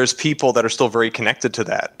 there's people that are still very connected to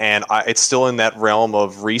that. And it's still in that realm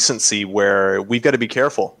of recency where we've got to be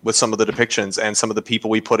careful with some of the depictions and some of the people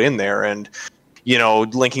we put in there. And, you know,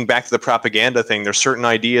 linking back to the propaganda thing, there's certain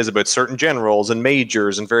ideas about certain generals and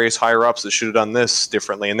majors and various higher ups that should have done this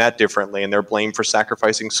differently and that differently. And they're blamed for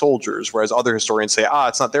sacrificing soldiers. Whereas other historians say,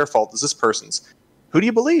 it's not their fault, it's this person's. Who do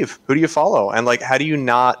you believe? Who do you follow? And like, how do you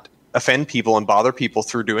not offend people and bother people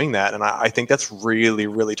through doing that? And I think that's really,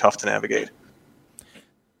 really tough to navigate.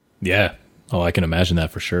 Yeah. Oh, I can imagine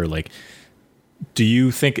that for sure. Like, do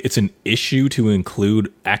you think it's an issue to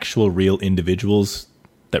include actual real individuals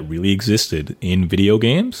that really existed in video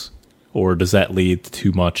games? Or does that lead to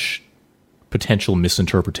too much potential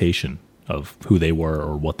misinterpretation of who they were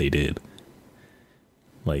or what they did?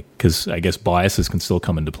 Like, because I guess biases can still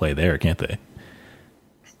come into play there, can't they?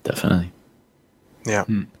 Definitely. Yeah.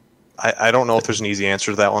 I don't know if there's an easy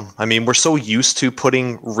answer to that one. I mean, we're so used to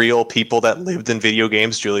putting real people that lived in video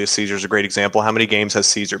games. Julius Caesar's a great example. How many games has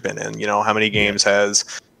Caesar been in? You know, how many games has...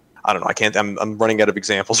 I don't know. I'm running out of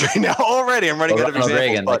examples right now already. I'm running out of examples.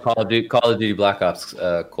 Reagan, but Call of Duty Black Ops,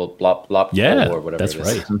 called Blop or whatever. That's it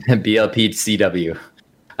is. Right. BLP CW.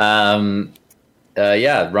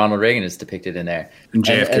 Ronald Reagan is depicted in there. And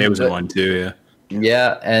JFK was in one too.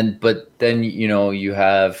 Yeah, but then you know you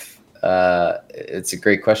have. It's a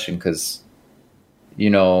great question because, you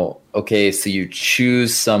know, okay, so you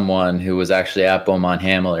choose someone who was actually at Beaumont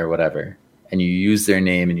Hamel or whatever, and you use their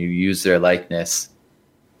name and you use their likeness.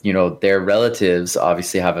 their relatives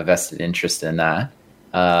obviously have a vested interest in that.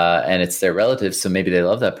 And it's their relatives, so maybe they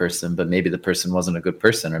love that person, but maybe the person wasn't a good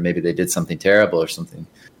person, or maybe they did something terrible or something.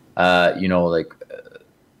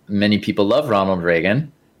 Many people love Ronald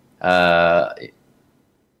Reagan.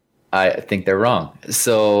 I think they're wrong.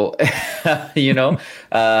 So,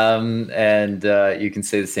 and you can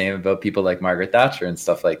say the same about people like Margaret Thatcher and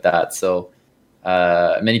stuff like that. So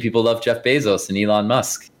many people love Jeff Bezos and Elon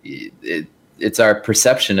Musk. It's our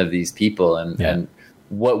perception of these people and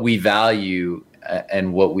what we value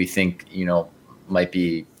and what we think, might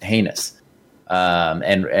be heinous,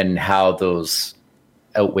 and how those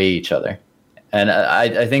outweigh each other. And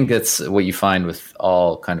I think that's what you find with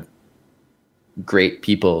all kind of great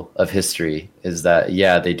people of history, is that,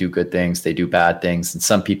 they do good things, they do bad things. And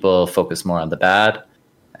some people focus more on the bad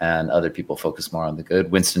and other people focus more on the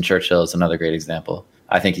good. Winston Churchill is another great example.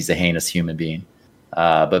 I think he's a heinous human being,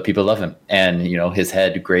 but people love him. And, his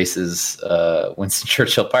head graces Winston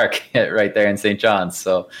Churchill Park right there in St. John's.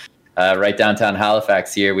 So right downtown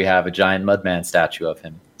Halifax here, we have a giant mudman statue of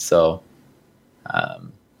him. So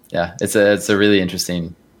it's a really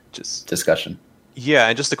interesting discussion. Yeah,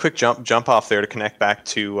 and just a quick jump off there to connect back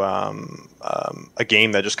to a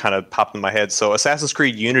game that just kind of popped in my head. So Assassin's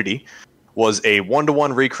Creed Unity was a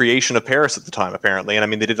 1-to-1 recreation of Paris at the time, apparently. And I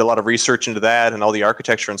mean, they did a lot of research into that and all the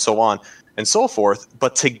architecture and so on and so forth.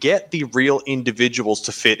 But to get the real individuals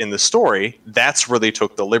to fit in the story, that's where they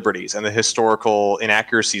took the liberties and the historical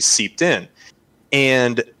inaccuracies seeped in.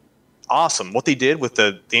 And awesome. What they did with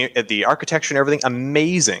the architecture and everything,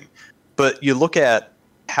 amazing. But you look at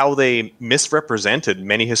how they misrepresented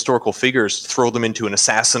many historical figures, throw them into an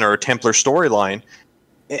assassin or a Templar storyline.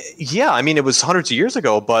 Yeah, I mean, it was hundreds of years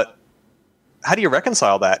ago, but how do you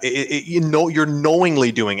reconcile that? You're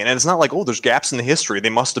knowingly doing it. And it's not like, there's gaps in the history, they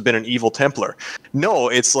must have been an evil Templar. No,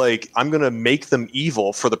 it's like, I'm going to make them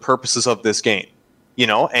evil for the purposes of this game.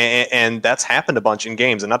 And that's happened a bunch in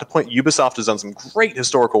games. And not to point, Ubisoft has done some great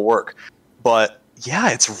historical work. But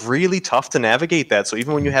yeah, it's really tough to navigate that. So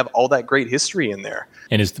even when you have all that great history in there.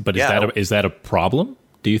 And is that a problem,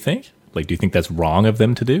 do you think? Like, do you think that's wrong of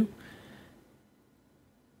them to do?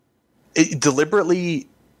 Deliberately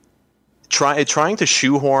trying to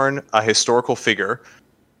shoehorn a historical figure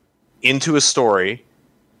into a story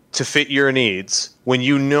to fit your needs when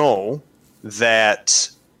you know that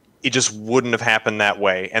it just wouldn't have happened that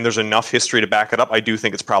way, and there's enough history to back it up, I do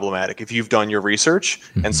think it's problematic. If you've done your research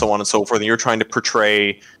and so on and so forth, and you're trying to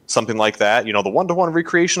portray something like that, the 1-to-1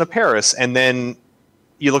 recreation of Paris, and then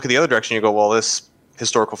you look at the other direction, you go, well, this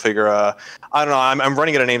historical figure, I don't know, I'm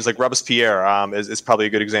running out of names like Robespierre is probably a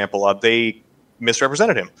good example. They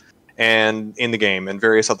misrepresented him and in the game and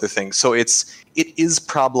various other things. So it is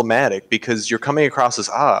problematic because you're coming across as,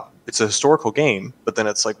 it's a historical game, but then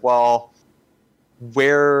it's like, well,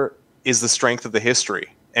 where is the strength of the history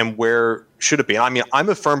and where should it be? I mean, I'm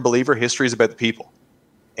a firm believer history is about the people,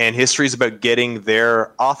 and history is about getting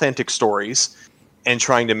their authentic stories and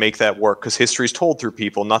trying to make that work, because history is told through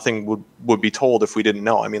people. Nothing would be told if we didn't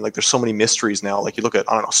know. I mean, like, there's so many mysteries now. Like, you look at,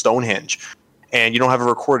 Stonehenge, and you don't have a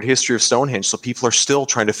recorded history of Stonehenge, so people are still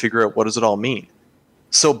trying to figure out what does it all mean.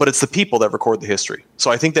 So, but it's the people that record the history.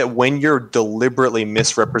 So I think that when you're deliberately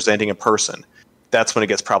misrepresenting a person, that's when it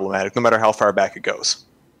gets problematic, no matter how far back it goes.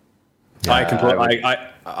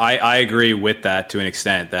 I agree with that to an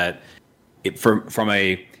extent, that from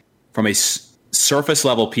a surface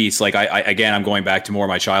level piece, like I'm going back to more of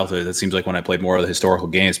my childhood. It seems like when I played more of the historical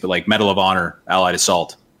games, but like Medal of Honor, Allied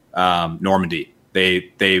Assault, Normandy,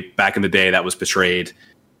 they back in the day, that was portrayed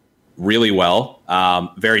really well,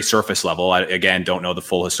 very surface level. I, again, don't know the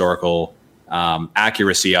full historical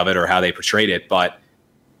accuracy of it or how they portrayed it, but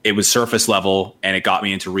it was surface level, and it got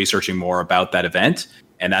me into researching more about that event.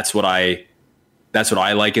 And that's what I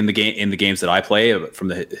like in the games that I play from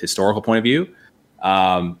the historical point of view.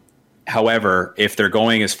 However, if they're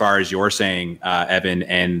going as far as you're saying, Evan,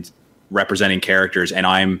 and representing characters, and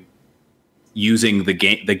I'm using the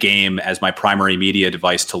game as my primary media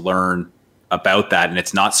device to learn about that, and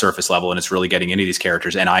it's not surface level, and it's really getting into these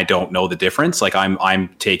characters, and I don't know the difference, like I'm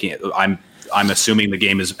assuming the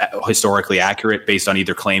game is historically accurate based on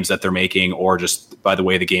either claims that they're making or just by the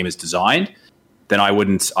way the game is designed, then I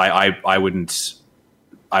wouldn't like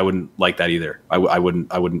that either. I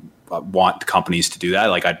wouldn't want companies to do that.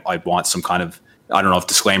 Like I'd want some kind of, I don't know if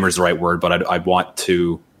disclaimer is the right word, but I'd want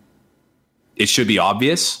to, it should be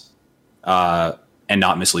obvious and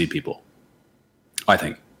not mislead people, I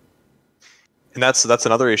think. And that's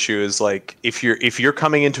another issue, is like, if you're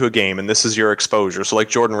coming into a game and this is your exposure, so like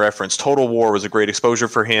Jordan referenced, Total War was a great exposure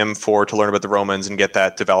for him to learn about the Romans and get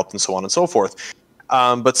that developed and so on and so forth.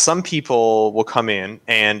 But some people will come in,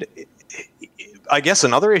 and I guess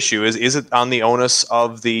another issue is it on the onus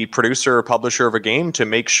of the producer or publisher of a game to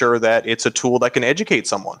make sure that it's a tool that can educate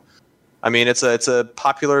someone? I mean, it's a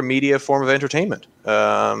popular media form of entertainment.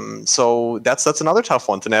 So that's another tough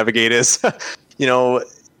one to navigate is,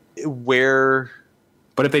 where.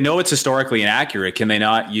 But if they know it's historically inaccurate, can they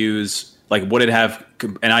not use, like, would it have,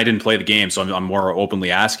 and I didn't play the game, so I'm more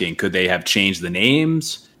openly asking, could they have changed the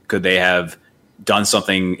names? Could they have done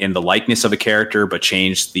something in the likeness of a character, but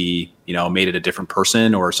changed made it a different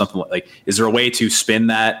person or something like, is there a way to spin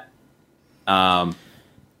that so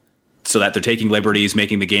that they're taking liberties,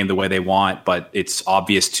 making the game the way they want, but it's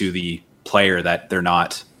obvious to the player that they're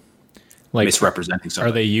not misrepresenting something?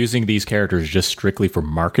 Are they using these characters just strictly for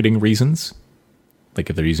marketing reasons? Like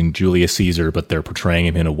if they're using Julius Caesar, but they're portraying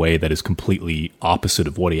him in a way that is completely opposite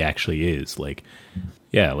of what he actually is. Like,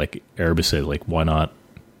 yeah, like Erebus said, like, why not?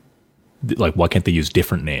 Like, why can't they use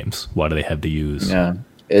different names? Why do they have to use? Yeah,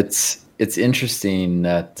 it's interesting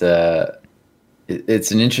that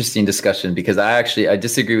it's an interesting discussion, because I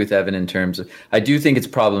disagree with Evan in terms of, I do think it's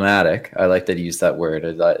problematic. I like that he used that word.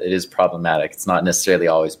 It is problematic. It's not necessarily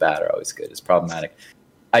always bad or always good. It's problematic.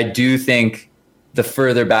 I do think the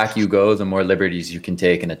further back you go, the more liberties you can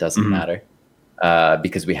take, and it doesn't matter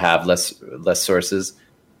because we have less sources.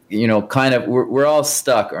 Kind of we're all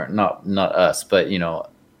stuck, or not us, but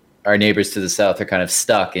our neighbors to the south are kind of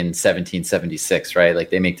stuck in 1776, right?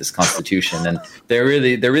 Like they make this constitution, and they're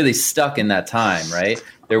really stuck in that time, right?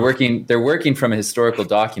 They're working from a historical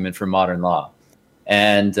document for modern law,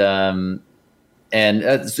 and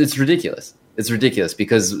it's ridiculous. It's ridiculous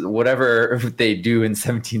because whatever they do in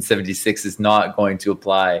 1776 is not going to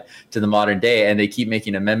apply to the modern day, and they keep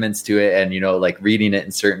making amendments to it, and like reading it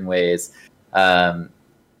in certain ways, but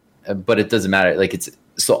it doesn't matter. Like it's.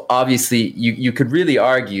 So obviously you could really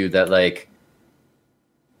argue that like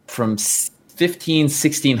from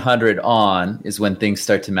 1600 on is when things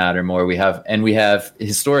start to matter more. We have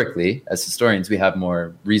historically, as historians, we have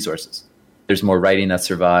more resources. There's more writing that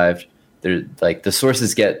survived. Like the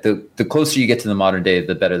sources the closer you get to the modern day,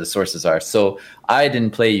 the better the sources are. So I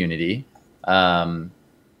didn't play Unity. Other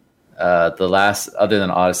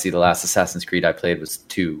than Odyssey, the last Assassin's Creed I played was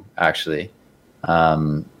 2 actually.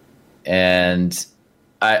 And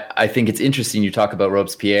I think it's interesting you talk about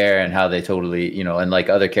Robespierre and how they totally, and like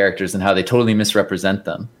other characters and how they totally misrepresent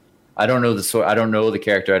them. I don't know I don't know the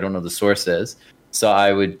character. I don't know the sources. So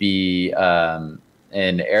I would be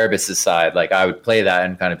in Erebus's side, like I would play that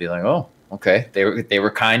and kind of be like, oh, okay, they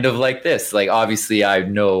were kind of like this. Like obviously I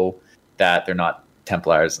know that they're not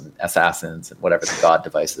Templars and assassins and whatever the god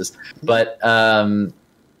devices. But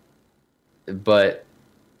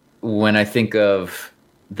when I think of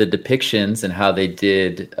the depictions and how they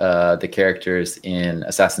did the characters in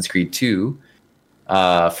Assassin's Creed 2,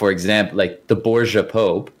 for example, like the Borgia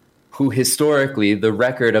Pope, who historically the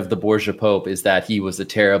record of the Borgia Pope is that he was a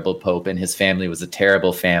terrible Pope and his family was a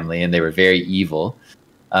terrible family and they were very evil.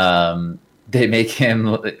 They make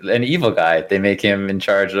him an evil guy. They make him in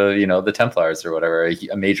charge of, the Templars or whatever,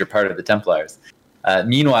 a major part of the Templars.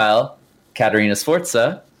 Meanwhile, Caterina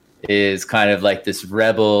Sforza is kind of like this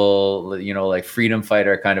rebel, like freedom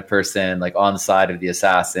fighter kind of person, like on the side of the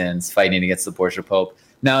assassins fighting against the Borgia Pope.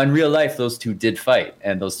 Now, in real life, those two did fight,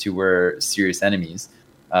 and those two were serious enemies.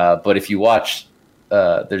 But if you watch,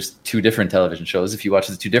 there's 2 different television shows. If you watch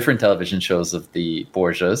the 2 different television shows of the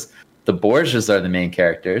Borgias are the main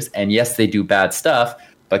characters. And yes, they do bad stuff,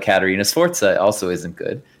 but Caterina Sforza also isn't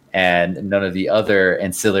good. And none of the other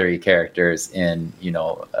ancillary characters in,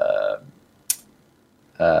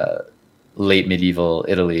 late medieval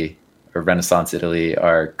Italy or Renaissance Italy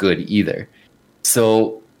are good either.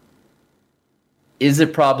 So is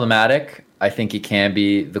it problematic? I think it can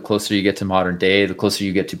be. The closer you get to modern day, the closer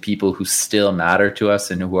you get to people who still matter to us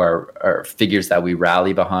and who are figures that we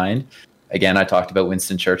rally behind. Again, I talked about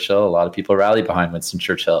Winston Churchill. A lot of people rally behind Winston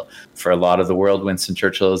Churchill. For a lot of the world, Winston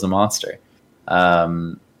Churchill is a monster.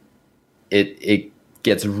 It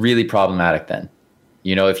gets really problematic then.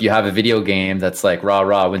 If you have a video game that's like,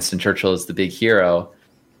 rah, Winston Churchill is the big hero,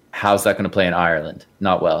 how's that going to play in Ireland?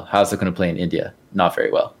 Not well. How's it going to play in India? Not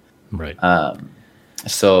very well. Right.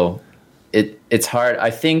 So it's hard. I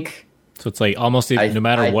think. So it's like almost no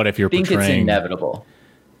matter what, if you're portraying. I think it's inevitable.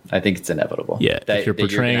 I think it's inevitable. Yeah. If you're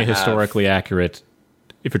portraying if you're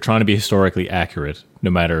trying to be historically accurate, no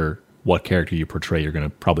matter what character you portray, you're going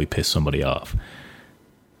to probably piss somebody off.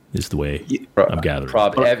 Is the way I'm gathering.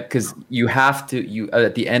 Because you have to,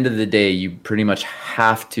 at the end of the day, you pretty much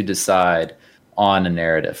have to decide on a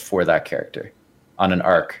narrative for that character, on an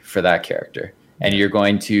arc for that character. And you're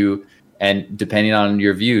going to, And depending on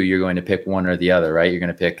your view, you're going to pick one or the other, right? You're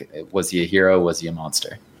going to pick, was he a hero? Was he a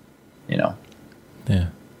monster? You know? Yeah.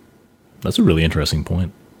 That's a really interesting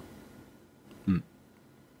point.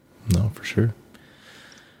 No, for sure.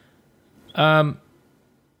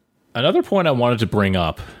 Another point I wanted to bring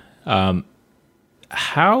up,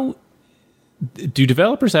 how do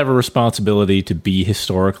developers have a responsibility to be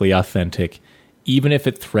historically authentic, even if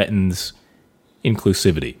it threatens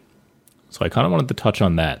inclusivity? So I kind of wanted to touch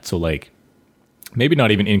on that. So like, maybe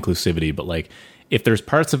not even inclusivity, but like, if there's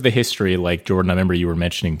parts of the history, like Jordan, I remember you were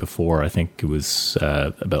mentioning before, I think it was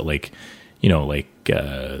about like, you know, like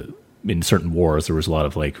in certain wars, there was a lot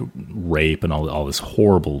of like rape and all this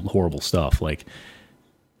horrible stuff. Like,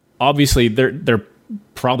 obviously they're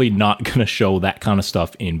probably not going to show that kind of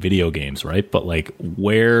stuff in video games, right? But like,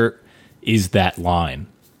 where is that line,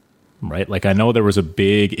 right? Like, I know there was a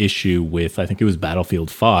big issue with, I think it was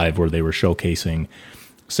Battlefield 5, where they were saying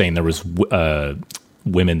there was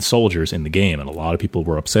women soldiers in the game, and a lot of people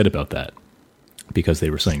were upset about that because they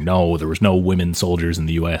were saying, no, there was no women soldiers in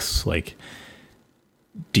the US. Like,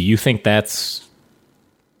 do you think that's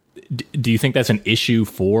an issue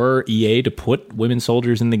for EA to put women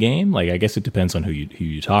soldiers in the game? Like, I guess it depends on who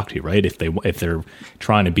you talk to, right? If they're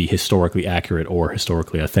trying to be historically accurate or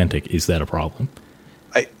historically authentic, is that a problem?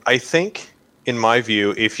 I think, in my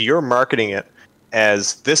view, if you're marketing it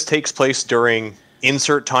as this takes place during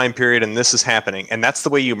insert time period and this is happening, and that's the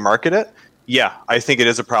way you market it, yeah, I think it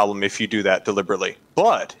is a problem if you do that deliberately.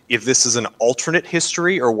 But if this is an alternate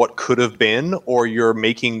history or what could have been, or you're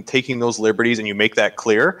taking those liberties and you make that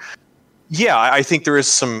clear, yeah, I think there is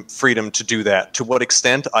some freedom to do that. To what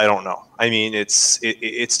extent, I don't know. I mean,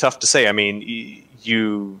 it's tough to say. I mean,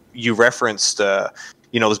 you referenced,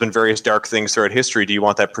 there's been various dark things throughout history. Do you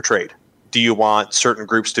want that portrayed? Do you want certain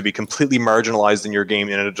groups to be completely marginalized in your game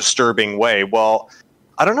in a disturbing way? Well,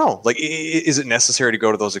 I don't know. Like, is it necessary to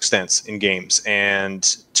go to those extents in games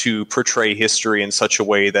and to portray history in such a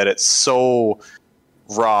way that it's so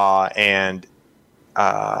raw and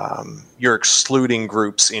you're excluding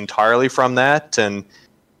groups entirely from that? And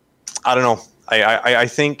I don't know. I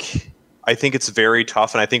think it's very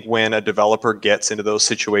tough. And I think when a developer gets into those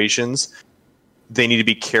situations, they need to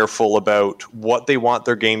be careful about what they want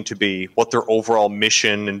their game to be, what their overall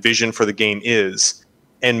mission and vision for the game is,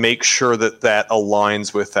 and make sure that that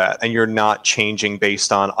aligns with that. And you're not changing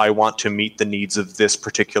based on, I want to meet the needs of this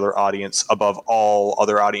particular audience above all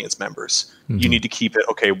other audience members. Mm-hmm. You need to keep it,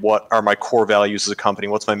 okay, what are my core values as a company?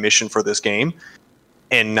 What's my mission for this game?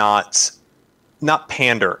 And not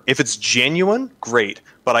pander. If it's genuine, great.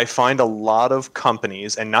 But I find a lot of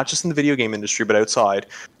companies, and not just in the video game industry, but outside,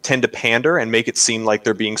 tend to pander and make it seem like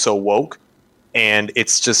they're being so woke. And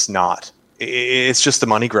it's just not. It's just a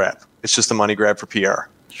money grab. It's just a money grab for PR.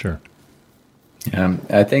 Sure.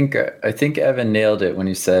 I think Evan nailed it when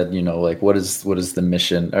he said, like, what is the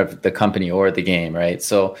mission of the company or the game, right?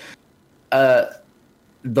 So the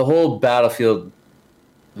whole Battlefield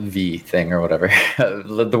V thing or whatever,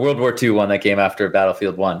 the World War II one that came after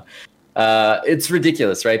Battlefield 1, it's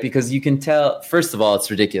ridiculous, right? Because you can tell, first of all, it's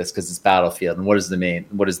ridiculous because it's Battlefield. And what is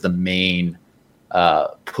the main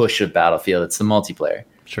push of Battlefield? It's the multiplayer.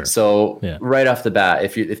 Sure. So right off the bat,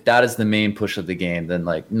 if that is the main push of the game, then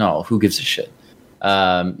like, no, who gives a shit?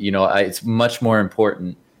 It's much more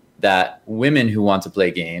important that women who want to play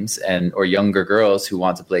games or younger girls who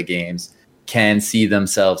want to play games can see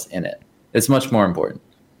themselves in it. It's much more important.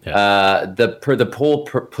 Yeah. The whole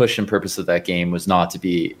push and purpose of that game was not to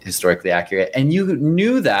be historically accurate, and you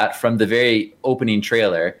knew that from the very opening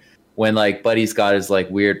trailer. When like Buddy's got his like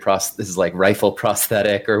weird rifle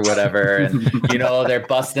prosthetic or whatever, and they're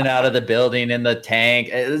busting out of the building in the tank.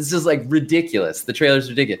 It's just like ridiculous. The trailer's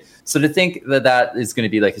ridiculous. So to think that is going to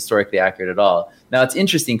be like historically accurate at all. Now it's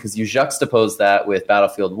interesting because you juxtapose that with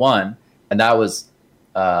Battlefield 1, and that was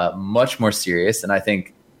much more serious. And I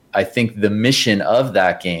think the mission of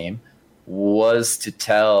that game was to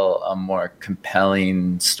tell a more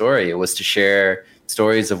compelling story. It was to share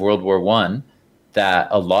stories of World War I that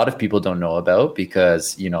a lot of people don't know about,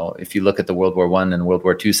 because if you look at the World War I and World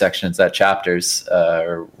War II sections at Chapters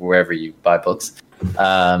or wherever you buy books,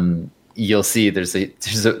 you'll see there's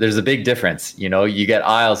a big difference. You get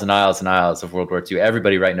aisles and aisles and aisles of World War II.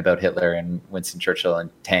 Everybody writing about Hitler and Winston Churchill and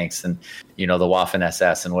tanks and the Waffen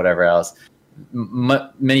SS and whatever else.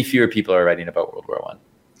 Many fewer people are writing about World War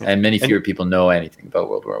I, and many fewer people know anything about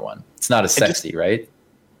World War I. It's not as sexy, right?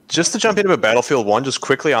 Just to jump into Battlefield 1, just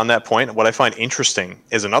quickly on that point, what I find interesting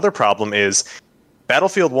is another problem is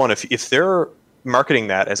Battlefield 1, if they're marketing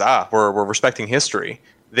that as, we're respecting history,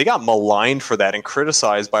 they got maligned for that and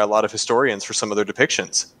criticized by a lot of historians for some of their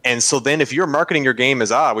depictions. And so then if you're marketing your game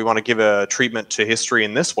as, we want to give a treatment to history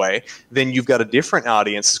in this way, then you've got a different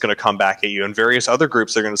audience that's going to come back at you. And various other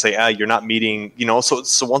groups are going to say, you're not meeting,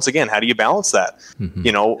 so once again, how do you balance that? Mm-hmm.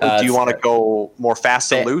 Do you want to go more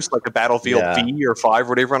fast and loose, like a Battlefield V or 5,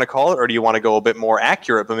 whatever you want to call it? Or do you want to go a bit more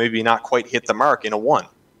accurate, but maybe not quite hit the mark in a 1?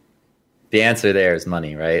 The answer there is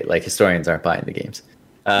money, right? Like, historians aren't buying the games.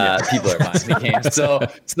 People are buying the games. So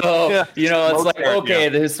it's like, okay,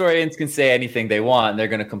 the historians can say anything they want and they're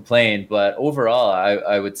going to complain. But overall,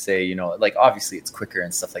 I would say, like, obviously it's quicker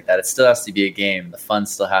and stuff like that. It still has to be a game. The fun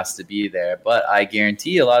still has to be there. But I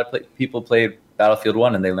guarantee a lot of people played Battlefield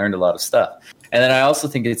 1 and they learned a lot of stuff. And then I also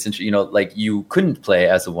think it's interesting, like, you couldn't play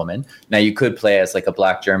as a woman. Now you could play as like a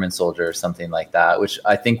black German soldier or something like that, which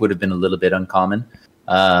I think would have been a little bit uncommon,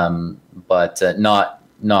 but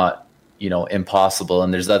not impossible.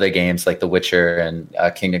 And there's other games like The Witcher and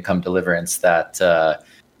Kingdom Come Deliverance that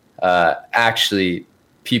actually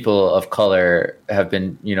people of color have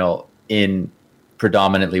been, in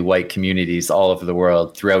predominantly white communities all over the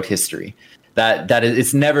world throughout history. That is,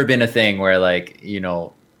 it's never been a thing where, like,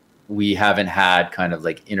 we haven't had kind of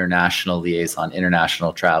like international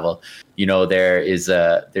travel. There's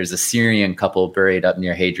a Syrian couple buried up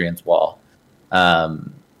near Hadrian's Wall.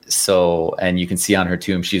 And you can see on her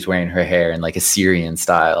tomb, she's wearing her hair in like a Syrian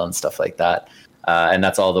style and stuff like that. And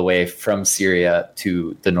that's all the way from Syria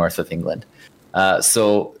to the north of England.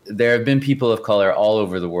 So there have been people of color all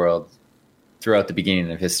over the world throughout the beginning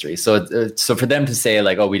of history. So for them to say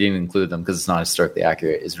like, we didn't include them because it's not historically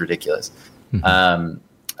accurate is ridiculous. Mm-hmm.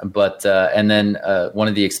 And then one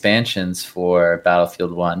of the expansions for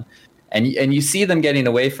Battlefield 1, and you see them getting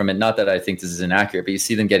away from it. Not that I think this is inaccurate, but you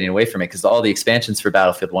see them getting away from it because all the expansions for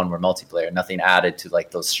Battlefield 1 were multiplayer. Nothing added to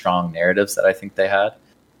like those strong narratives that I think they had.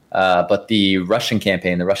 But the Russian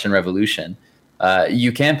campaign, the Russian Revolution,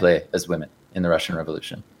 you can play as women in the Russian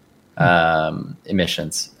Revolution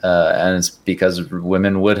missions. And it's because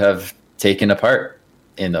women would have taken a part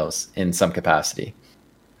in those in some capacity.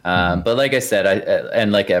 But like I said,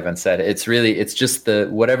 and like Evan said, it's just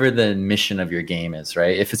whatever the mission of your game is,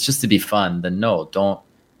 right? If it's just to be fun, then no, don't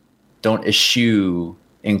eschew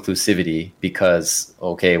inclusivity because,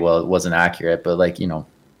 okay, well, it wasn't accurate, but like,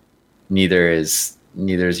 neither is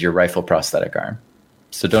your rifle prosthetic arm.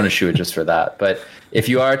 So don't eschew it just for that. But if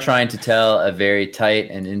you are trying to tell a very tight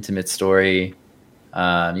and intimate story,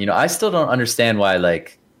 I still don't understand why,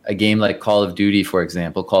 like, a game like Call of Duty, for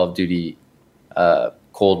example, Call of Duty,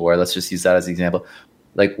 Cold War, let's just use that as an example.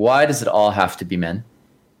 Like, why does it all have to be men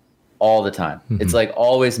all the time? Mm-hmm. It's like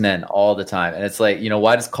always men all the time. And it's like,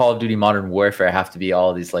 why does Call of Duty Modern Warfare have to be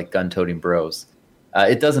all these like gun-toting bros?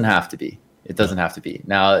 It doesn't have to be. It doesn't have to be.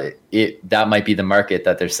 Now, that might be the market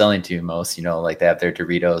that they're selling to most, like they have their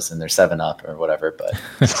Doritos and their 7-Up or whatever. But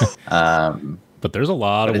but there's a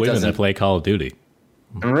lot of women that play Call of Duty.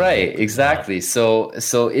 Right, exactly. So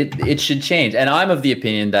it should change. And I'm of the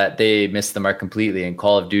opinion that they missed the mark completely. In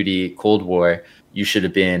Call of Duty Cold War, you should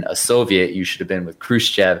have been a Soviet, you should have been with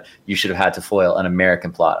Khrushchev, you should have had to foil an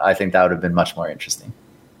American plot. I think that would have been much more interesting.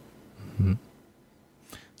 Mm-hmm.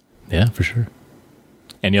 Yeah, for sure.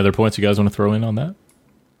 Any other points you guys want to throw in on that?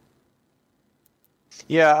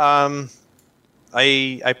 Yeah,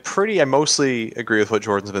 I mostly agree with what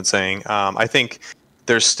Jordan's been saying. I think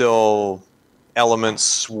there's still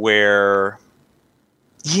elements where,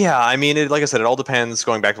 like I said, it all depends,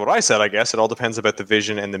 going back to what I said, I guess, it all depends about the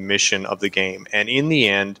vision and the mission of the game. And in the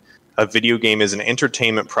end, a video game is an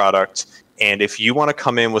entertainment product. And if you want to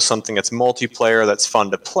come in with something that's multiplayer, that's fun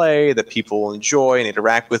to play, that people will enjoy and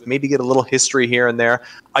interact with, maybe get a little history here and there,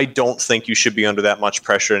 I don't think you should be under that much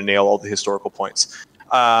pressure to nail all the historical points.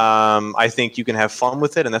 I think you can have fun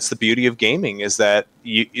with it, and that's the beauty of gaming, is that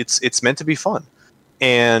it's meant to be fun.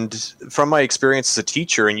 And from my experience as a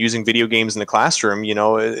teacher and using video games in the classroom,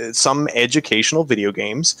 some educational video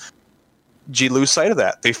games, you lose sight of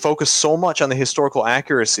that. They focus so much on the historical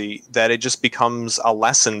accuracy that it just becomes a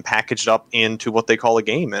lesson packaged up into what they call a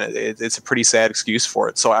game. And it's a pretty sad excuse for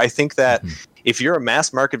it. So I think that if you're a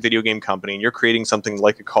mass market video game company and you're creating something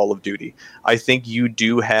like a Call of Duty, I think you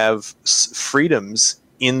do have freedoms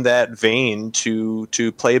in that vein to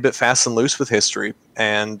play a bit fast and loose with history.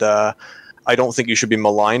 And I don't think you should be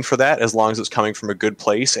maligned for that, as long as it's coming from a good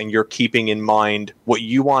place and you're keeping in mind what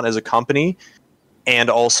you want as a company, and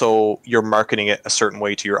also you're marketing it a certain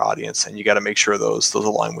way to your audience, and you got to make sure those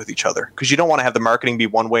align with each other, because you don't want to have the marketing be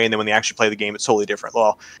one way and then when they actually play the game it's totally different.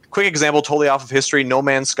 Well, quick example, totally off of history, No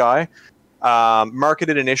Man's Sky,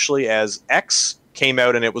 marketed initially as X, came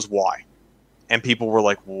out and it was Y, and people were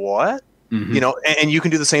like, what? Mm-hmm. And you can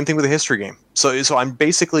do the same thing with a history game. So I'm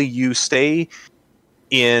basically, you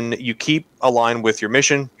keep aligned with your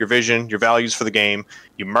mission, your vision, your values for the game.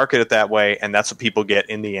 You market it that way, and that's what people get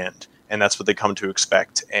in the end, and that's what they come to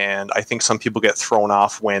expect. And I think some people get thrown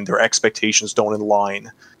off when their expectations don't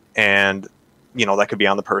align, and that could be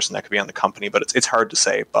on the person, that could be on the company, but it's hard to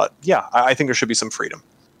say. But yeah, I think there should be some freedom.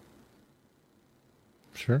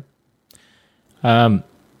 Sure. Have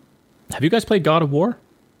you guys played God of War?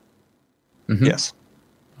 Mm-hmm. Yes.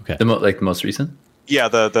 Okay. The most recent? Yeah,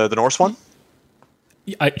 the Norse one.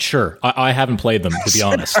 Sure. I haven't played them, to be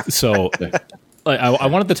honest. So I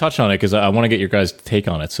wanted to touch on it because I want to get your guys' take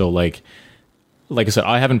on it. So like I said,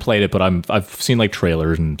 I haven't played it, but I've seen like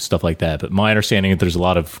trailers and stuff like that. But my understanding is there's a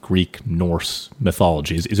lot of Greek Norse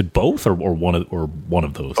mythology. Is it both or one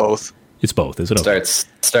of those? Both. It's both. Is it? Okay?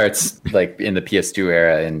 Starts like in the PS2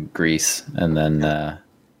 era in Greece, and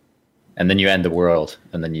then you end the world,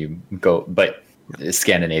 and then you go. But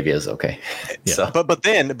Scandinavia is okay. Yeah. So. But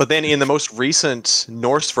then in the most recent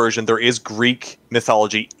Norse version, there is Greek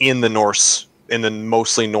mythology in the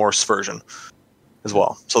mostly Norse version as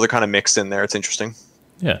well. So they're kind of mixed in there. It's interesting.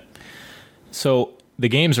 Yeah. So the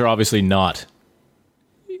games are obviously not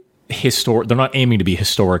they're not aiming to be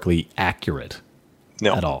historically accurate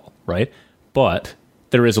at all, right? But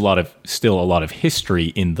there is still a lot of history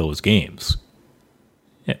in those games.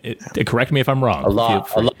 Correct me if I'm wrong. A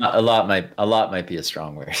lot might be a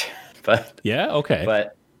strong word, but yeah, okay.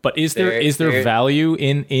 But is there there value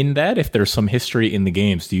in that? If there's some history in the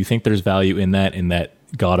games, do you think there's value in that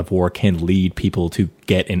God of War can lead people to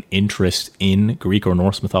get an interest in Greek or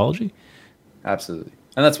Norse mythology? Absolutely,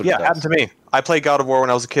 and that's what it happened to me. I played God of War when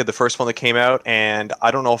I was a kid, the first one that came out, and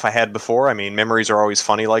I don't know if I had before. I mean, memories are always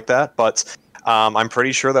funny like that, but I'm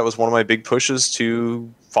pretty sure that was one of my big pushes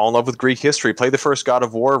to fall in love with Greek history. Played the first God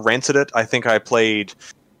of War, rented it. I think I played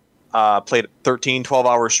 13, 12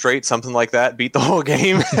 hours straight, something like that, beat the whole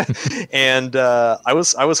game. And I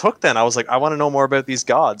was hooked then. I was like, I want to know more about these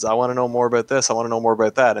gods. I want to know more about this. I want to know more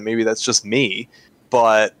about that. And maybe that's just me,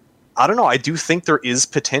 but I don't know. I do think there is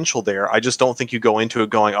potential there. I just don't think you go into it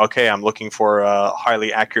going, okay, I'm looking for a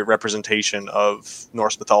highly accurate representation of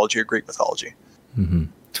Norse mythology or Greek mythology. Mm-hmm.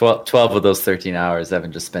 12 of those 13 hours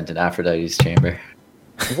Evan just spent in Aphrodite's chamber.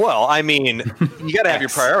 Well, I mean, you got to have your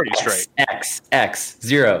priorities straight. X,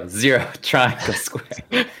 0, triangle,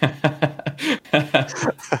 square.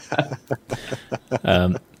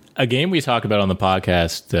 A game we talk about on the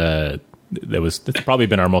podcast that's probably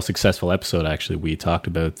been our most successful episode, actually. We talked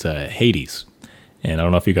about Hades, and I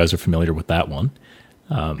don't know if you guys are familiar with that one.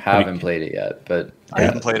 Haven't played it yet, but I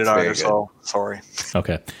haven't played it either, so sorry.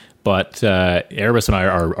 Okay. But Erebus and I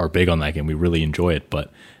are big on that game. We really enjoy it,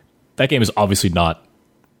 but that game is obviously not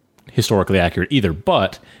historically accurate either.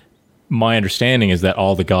 But my understanding is that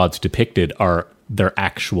all the gods depicted are their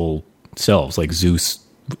actual selves. Like Zeus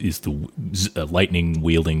is the lightning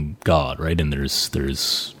wielding god, right? And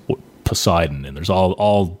there's Poseidon, and there's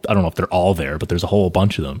all I don't know if they're all there, but there's a whole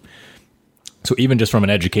bunch of them. So even just from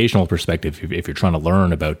an educational perspective, if you're trying to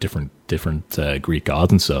learn about different Greek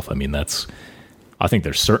gods and stuff, I mean, I think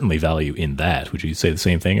there's certainly value in that. Would you say the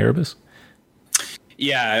same thing, Erebus?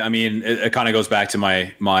 Yeah, I mean, it kind of goes back to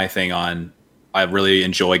my thing on, I really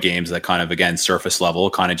enjoy games that kind of, again, surface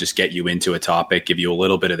level, kind of just get you into a topic, give you a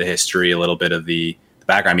little bit of the history, a little bit of the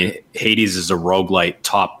background. I mean, Hades is a roguelite,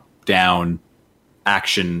 top-down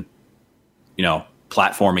action,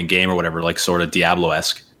 platforming game or whatever, like sort of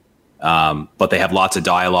Diablo-esque. But they have lots of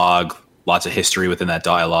dialogue, lots of history within that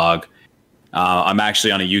dialogue. I'm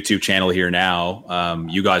actually on a YouTube channel here now.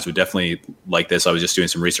 You guys would definitely like this. I was just doing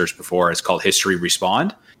some research before. It's called History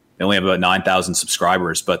Respond. They only have about 9,000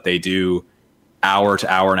 subscribers, but they do hour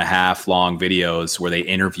to hour and a half long videos where they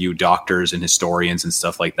interview doctors and historians and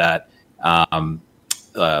stuff like that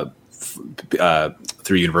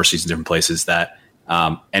through universities and different places.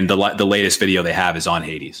 And the latest video they have is on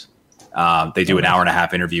Hades. They do an hour and a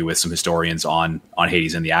half interview with some historians on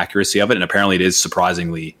Hades and the accuracy of it. And apparently it is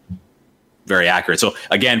surprisingly very accurate. So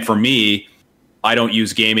again, for me, I don't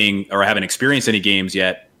use gaming, or I haven't experienced any games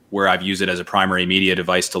yet where I've used it as a primary media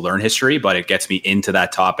device to learn history, but it gets me into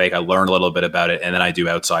that topic. I learn a little bit about it, and then I do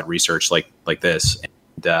outside research like this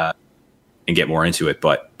and get more into it.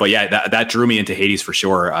 But yeah, that drew me into Hades for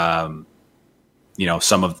sure.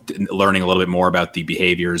 Some of learning a little bit more about the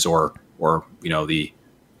behaviors or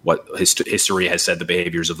what history has said the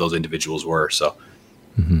behaviors of those individuals were. So.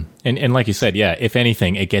 Mm-hmm. And like you said, yeah, if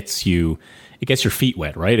anything, it gets your feet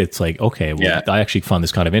wet, right? It's like, okay, well, yeah. I actually found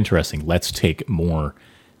this kind of interesting. Let's take more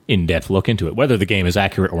in-depth look into it, whether the game is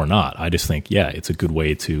accurate or not. I just think, yeah, it's a good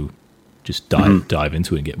way to just dive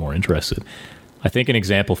into it and get more interested. I think an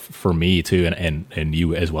example for me too, and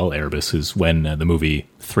you as well, Erebus, is when the movie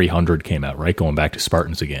 300 came out, right? Going back to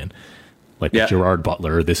Spartans again. Like with Gerard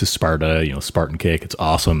Butler, this is Sparta, Spartan kick. It's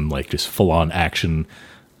awesome, like just full on action.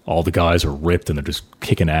 All the guys are ripped and they're just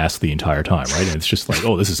kicking ass the entire time, right? And it's just like,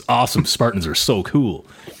 oh, this is awesome. Spartans are so cool,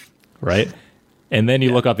 right? And then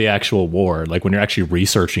you look up the actual war, like when you're actually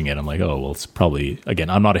researching it, I'm like, oh, well, it's probably, again,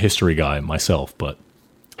 I'm not a history guy myself, but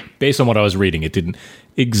based on what I was reading, it didn't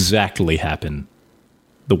exactly happen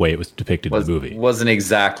the way it was depicted in the movie. Wasn't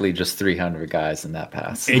exactly just 300 guys in that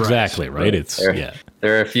pass. Exactly, right? It's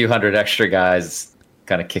there are a few hundred extra guys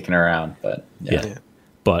kind of kicking around, but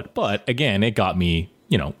But again, it got me,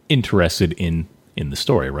 interested in the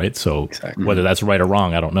story, right? So whether that's right or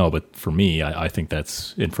wrong, I don't know. But for me, I think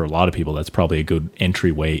that's, and for a lot of people, that's probably a good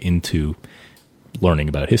entryway into learning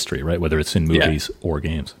about history, right? Whether it's in movies or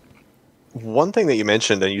games. One thing that you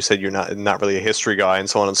mentioned, and you said you're not really a history guy and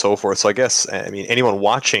so on and so forth. So I guess, anyone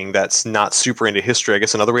watching that's not super into history, I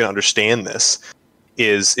guess another way to understand this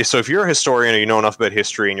is if you're a historian or you know enough about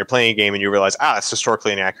history and you're playing a game and you realize, it's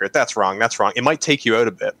historically inaccurate, that's wrong, it might take you out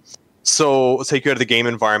a bit. So let's take you out of the game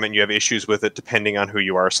environment and you have issues with it depending on who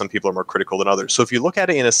you are. Some people are more critical than others. So if you look at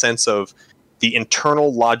it in a sense of the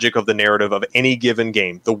internal logic of the narrative of any given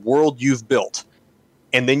game, the world you've built,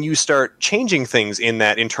 and then you start changing things in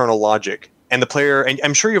that internal logic. And the player, and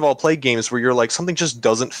I'm sure you've all played games where you're like, something just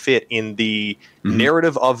doesn't fit in the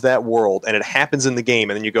narrative of that world, and it happens in the game,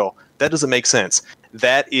 and then you go, that doesn't make sense.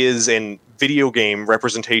 That is a video game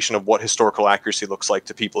representation of what historical accuracy looks like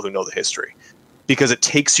to people who know the history, because it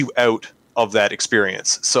takes you out of that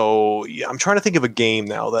experience. So I'm trying to think of a game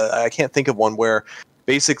now that I can't think of one where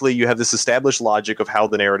basically you have this established logic of how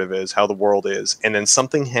the narrative is, how the world is, and then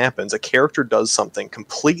something happens, a character does something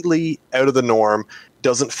completely out of the norm,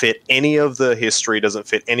 doesn't fit any of the history, doesn't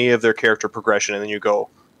fit any of their character progression, and then you go,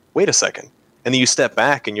 wait a second. And then you step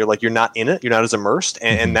back and you're like, you're not in it, you're not as immersed,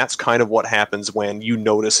 and that's kind of what happens when you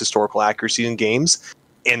notice historical accuracy in games,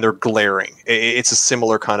 and they're glaring. It's a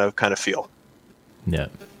similar kind of feel. Yeah.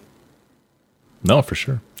 No, for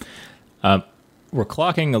sure. We're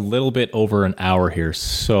clocking a little bit over an hour here,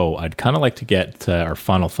 so I'd kind of like to get our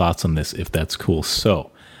final thoughts on this, if that's cool.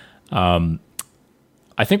 So, I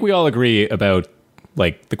think we all agree about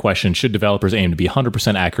the question, should developers aim to be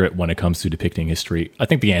 100% accurate when it comes to depicting history? I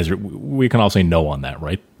think the answer, we can all say no on that,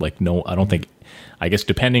 right? No, I don't think, I guess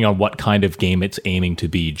depending on what kind of game it's aiming to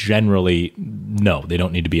be, generally, no, they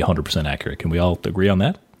don't need to be 100% accurate. Can we all agree on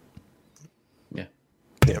that? Yeah.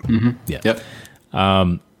 Yeah. Mm-hmm. Yeah.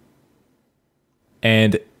 Yep.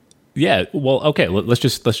 And yeah, well, okay, let's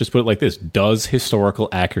just put it like this. Does historical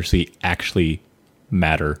accuracy actually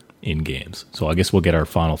matter in games? So I guess we'll get our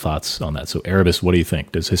final thoughts on that. So Erebus, what do you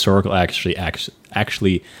think? Does historical accuracy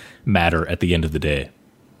actually matter at the end of the day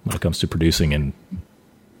when it comes to producing and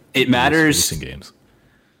it matters in games?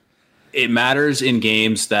 It matters in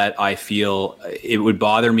games that I feel it would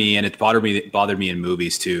bother me, and it bothered me in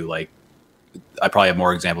movies too. Like, I probably have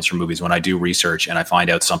more examples from movies when I do research and I find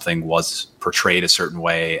out something was portrayed a certain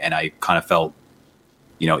way and I kind of felt,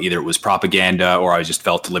 either it was propaganda or I just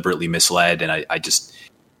felt deliberately misled. And I just,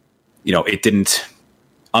 it didn't,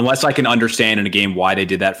 unless I can understand in a game why they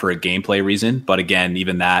did that for a gameplay reason. But again,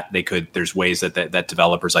 even that there's ways that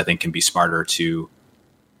developers, I think, can be smarter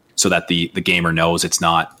so that the gamer knows it's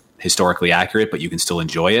not historically accurate, but you can still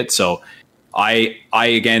enjoy it. So I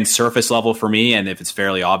again, surface level for me, and if it's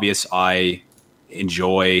fairly obvious, I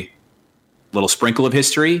enjoy a little sprinkle of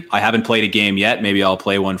history. I haven't played a game yet. Maybe I'll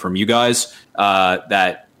play one from you guys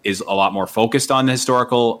that is a lot more focused on the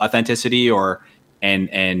historical authenticity,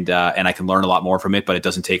 and I can learn a lot more from it, but it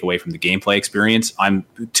doesn't take away from the gameplay experience. I'm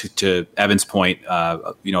to Evan's point,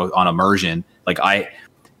 on immersion.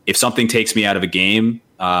 If something takes me out of a game,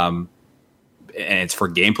 and it's for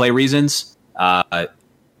gameplay reasons, and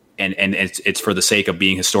it's for the sake of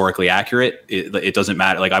being historically accurate, it doesn't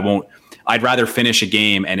matter. I'd rather finish a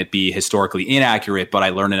game and it be historically inaccurate, but I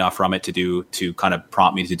learn enough from it to kind of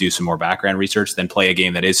prompt me to do some more background research than play a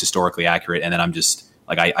game that is historically accurate. And then I'm just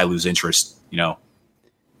I lose interest,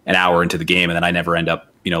 an hour into the game, and then I never end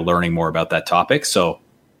up, learning more about that topic. So,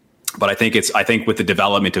 but I think with the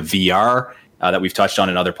development of VR that we've touched on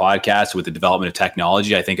in other podcasts, with the development of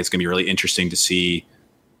technology, I think it's going to be really interesting to see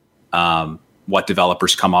what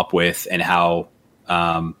developers come up with and how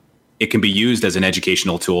it can be used as an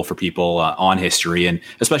educational tool for people on history. And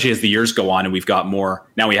especially as the years go on and we have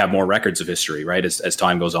more records of history, right? As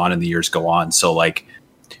time goes on and the years go on. So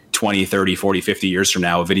 20, 30, 40, 50 years from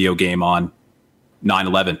now, a video game on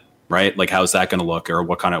 9/11, right? How's that going to look, or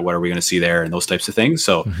what are we going to see there, and those types of things.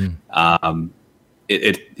 So, I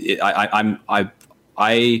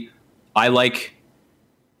think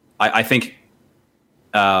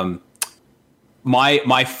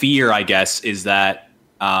my fear, I guess, is that,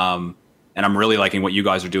 and I'm really liking what you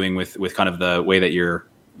guys are doing with kind of the way that your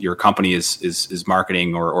company is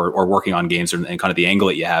marketing or working on games and kind of the angle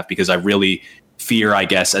that you have, because I really fear, I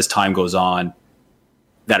guess, as time goes on,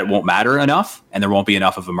 that it won't matter enough and there won't be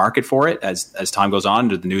enough of a market for it as time goes on,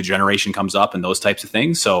 the new generation comes up and those types of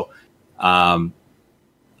things. So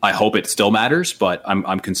I hope it still matters, but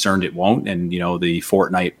I'm concerned it won't. And, the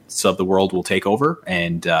Fortnites of the world will take over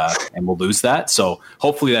and we'll lose that. So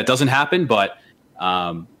hopefully that doesn't happen. But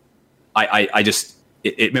I just,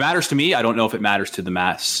 it matters to me. I don't know if it matters to the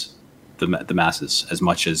masses as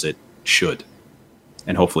much as it should.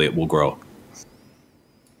 And hopefully it will grow.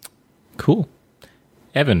 Cool.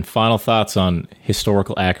 Evan, final thoughts on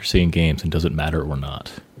historical accuracy in games, and does it matter or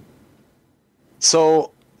not?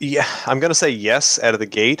 So, yeah, I'm going to say yes out of the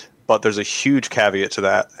gate, but there's a huge caveat to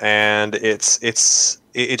that, and it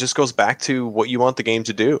just goes back to what you want the game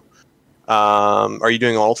to do. Are you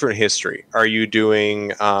doing alternate history? Are you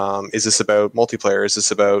doing, is this about multiplayer? Is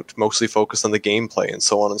this about mostly focused on the gameplay, and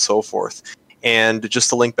so on and so forth? And just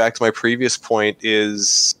to link back to my previous point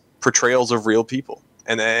is portrayals of real people.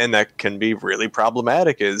 And that can be really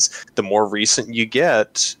problematic, is the more recent you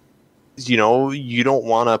get, you don't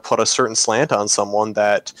want to put a certain slant on someone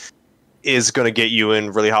that is going to get you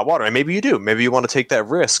in really hot water. And maybe you do. Maybe you want to take that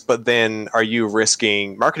risk, but then are you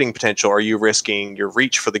risking marketing potential? Are you risking your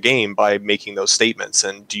reach for the game by making those statements?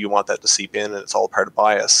 And do you want that to seep in? And it's all part of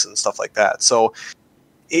bias and stuff like that. So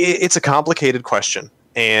it's a complicated question.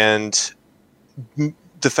 And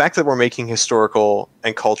the fact that we're making historical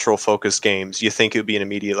and cultural focused games, you think it would be an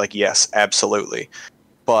immediate, like, yes, absolutely.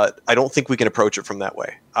 But I don't think we can approach it from that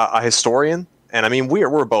way. A historian, and I mean,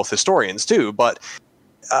 we're both historians too, but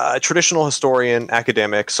a traditional historian,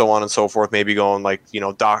 academic, so on and so forth, maybe going like,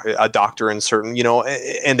 a doctor in certain,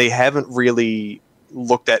 and they haven't really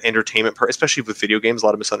looked at entertainment, especially with video games, a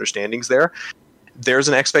lot of misunderstandings there. There's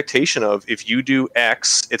an expectation of, if you do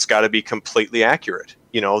X, it's got to be completely accurate.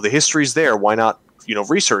 The history's there. Why not,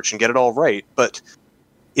 research and get it all right? But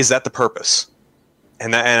is that the purpose?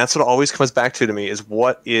 And that's what it always comes back to me, is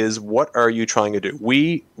what are you trying to do?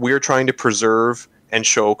 We are trying to preserve and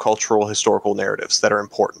show cultural, historical narratives that are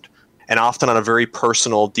important, and often on a very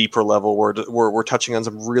personal, deeper level, we're touching on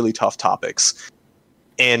some really tough topics,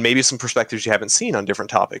 and maybe some perspectives you haven't seen on different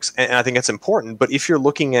topics. And I think that's important. But if you're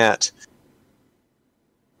looking at,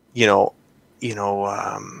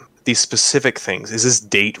 these specific things, is this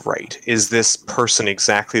date right? Is this person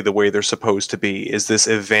exactly the way they're supposed to be? Is this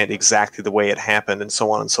event exactly the way it happened? And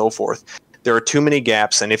so on and so forth. There are too many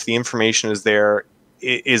gaps, and if the information is there,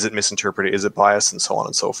 is it misinterpreted? Is it biased? And so on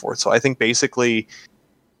and so forth. So I think basically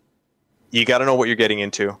you got to know what you're getting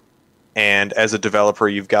into, and as a developer,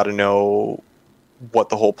 you've got to know what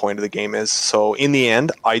the whole point of the game is. So in the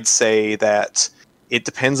end, I'd say that it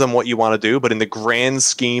depends on what you want to do, but in the grand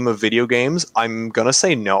scheme of video games, I'm going to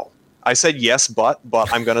say no. I said yes, but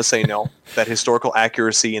I'm going to say no. That historical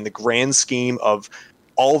accuracy in the grand scheme of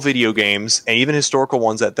all video games, and even historical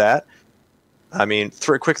ones at that, I mean,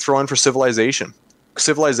 a quick throw in for Civilization.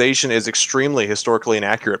 Civilization is extremely historically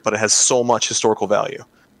inaccurate, but it has so much historical value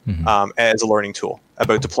as a learning tool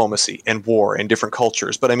about diplomacy and war and different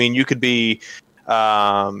cultures. But I mean, you could be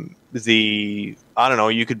you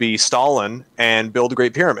could be Stalin and build the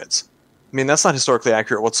Great Pyramids. I mean, that's not historically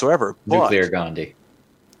accurate whatsoever. Nuclear Gandhi.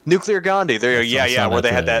 Nuclear Gandhi. There, where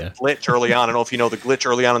they had that glitch early on. I don't know if you know the glitch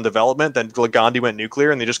early on in development. Then Gandhi went nuclear,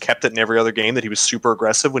 and they just kept it in every other game that he was super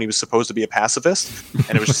aggressive when he was supposed to be a pacifist,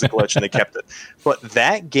 and it was just a glitch, and they kept it. But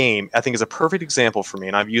that game, I think, is a perfect example for me,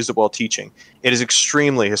 and I've used it while teaching. It is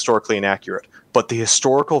extremely historically inaccurate, but the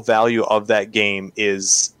historical value of that game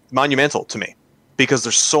is monumental to me, because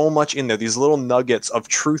there's so much in there, these little nuggets of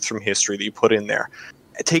truth from history that you put in there.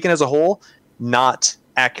 Taken as a whole, not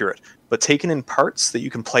accurate, but taken in parts that you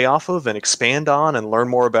can play off of and expand on and learn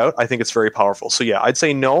more about, I think it's very powerful. So yeah, I'd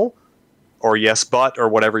say no, or yes, but, or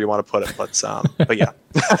whatever you want to put it. But yeah.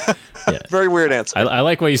 Very weird answer. I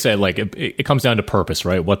like what you said. Like it comes down to purpose,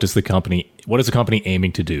 right? What is the company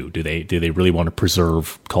aiming to do? Do they really want to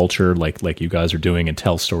preserve culture like you guys are doing and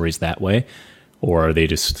tell stories that way? Or are they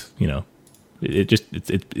just,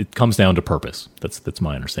 it comes down to purpose. That's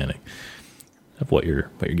my understanding of what you're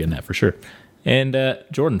getting at for sure. And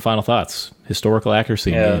Jordan, final thoughts: historical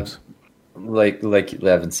accuracy in games. Like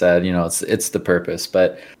Evan said, it's the purpose.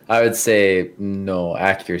 But I would say no,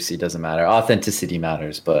 accuracy doesn't matter. Authenticity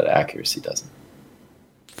matters, but accuracy doesn't.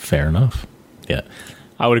 Fair enough. Yeah,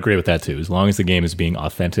 I would agree with that too. As long as the game is being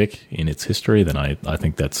authentic in its history, then I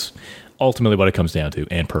think that's ultimately what it comes down to,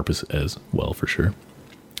 and purpose as well, for sure.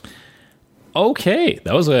 Okay,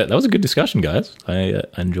 that was a good discussion, guys. I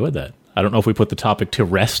enjoyed that. I don't know if we put the topic to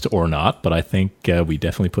rest or not, but I think we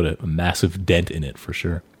definitely put a massive dent in it for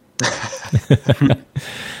sure.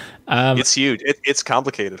 It's huge. It's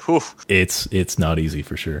complicated. Whew. It's not easy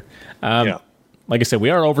for sure. Like I said, we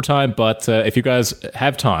are overtime, but if you guys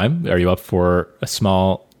have time, are you up for a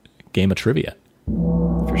small game of trivia?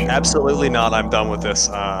 For sure. Absolutely not. I'm done with this.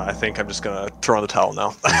 I think I'm just going to throw in the towel now.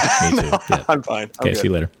 Me too. Yeah. I'm fine. Okay, see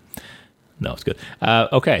you later. No, it's good.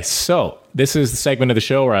 Okay, so this is the segment of the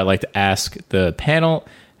show where I like to ask the panel,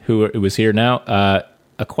 who is here now,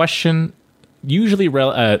 a question usually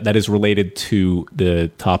that is related to the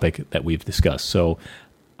topic that we've discussed. So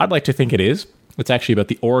I'd like to think it is. It's actually about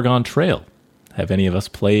the Oregon Trail. Have any of us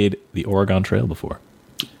played the Oregon Trail before?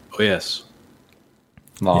 Oh, yes.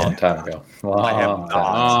 Long time ago. I have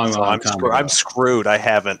not. I'm screwed. I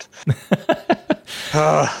haven't.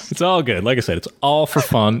 It's all good. Like I said, it's all for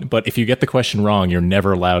fun. But if you get the question wrong, you're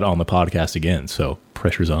never allowed on the podcast again. So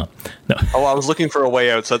pressure's on. No. Oh, I was looking for a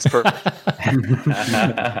way out, so that's perfect.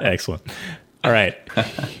 Excellent. All right,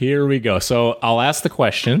 here we go. So I'll ask the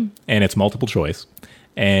question, and it's multiple choice.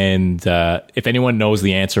 And if anyone knows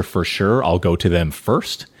the answer for sure, I'll go to them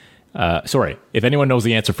first. If anyone knows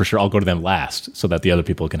the answer for sure, I'll go to them last so that the other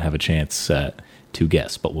people can have a chance to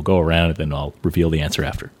guess. But we'll go around and then I'll reveal the answer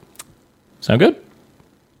after. Sound good?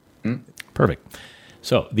 Perfect.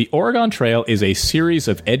 So the Oregon Trail is a series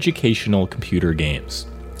of educational computer games.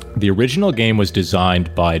 The original game was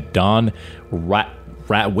designed by Don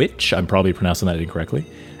Ratwich. I'm probably pronouncing that incorrectly.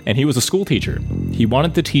 And he was a school teacher. He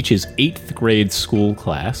wanted to teach his 8th grade school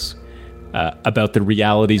class about the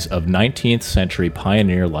realities of 19th century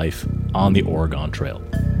pioneer life on the Oregon Trail.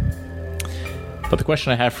 But the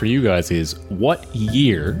question I have for you guys is, what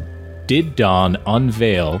year did Don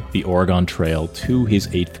unveil the Oregon Trail to his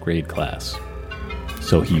 8th grade class?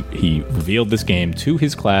 So he revealed this game to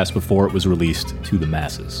his class before it was released to the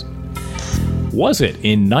masses. Was it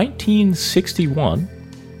in 1961,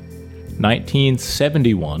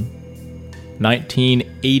 1971,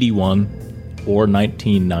 1981, or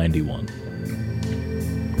 1991?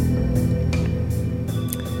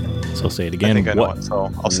 So I'll say it again. I think I know it,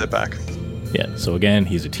 so I'll sit back. Yeah, so again,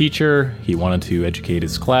 he's a teacher. He wanted to educate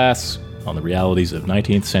his class on the realities of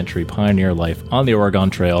 19th century pioneer life on the Oregon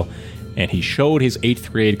Trail, and he showed his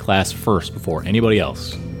 8th grade class first before anybody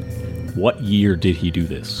else. What year did he do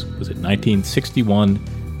this? Was it 1961,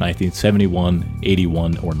 1971,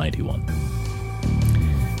 81, or 91?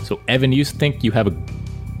 So, Evan, you think you have a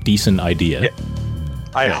decent idea? Yeah.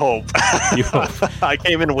 I hope. You hope. I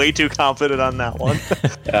came in way too confident on that one.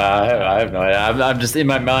 I have no idea. I'm just in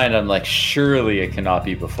my mind. I'm like, surely it cannot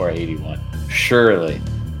be before 81. Surely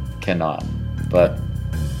cannot. But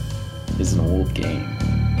this is an old game.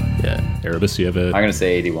 Yeah, Erebus, you have a... I'm going to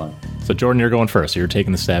say 81. So, Jordan, you're going first. So you're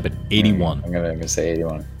taking the stab at 81. I'm going to say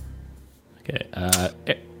 81. Okay.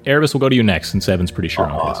 Erebus will go to you next, since Evan's pretty sure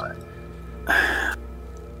on this.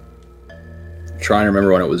 Trying to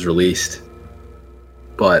remember when it was released.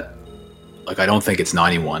 But, like, I don't think it's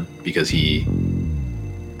 91 because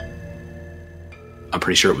I'm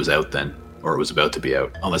pretty sure it was out then, or it was about to be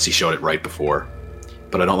out, unless he showed it right before.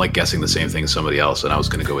 But I don't like guessing the same thing as somebody else, and I was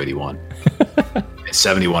going to go 81.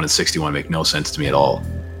 71 and 61 make no sense to me at all.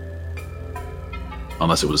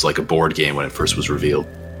 Unless it was like a board game when it first was revealed.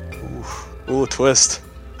 Ooh, twist.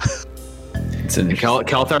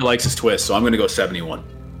 Calthar likes his twist, so I'm going to go 71.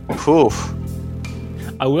 Oof.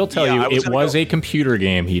 I will tell you, it was a computer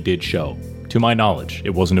game he did show. To my knowledge,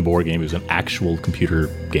 it wasn't a board game. It was an actual computer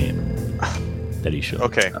game that he showed.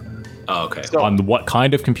 Okay. Oh, okay. So, on what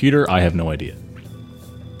kind of computer, I have no idea.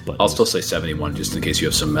 But I'll still say 71 just in case you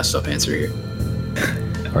have some messed up answer here.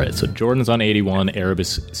 All right, so Jordan's on 81,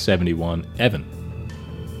 Erebus 71. Evan.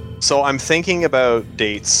 So I'm thinking about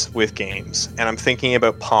dates with games, and I'm thinking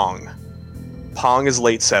about Pong. Pong is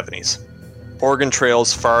late 70s. Oregon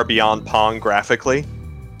Trail's far beyond Pong graphically,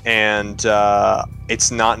 and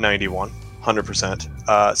it's not 91,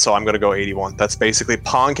 100%. So I'm going to go 81. That's basically,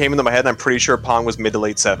 Pong came into my head, and I'm pretty sure Pong was mid to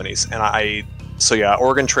late 70s. And so yeah,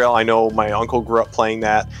 Oregon Trail, I know my uncle grew up playing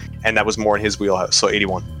that, and that was more in his wheelhouse, so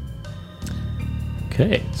 81.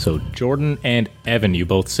 Okay, so Jordan and Evan, you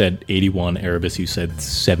both said 81. Erebus, you said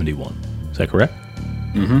 71. Is that correct?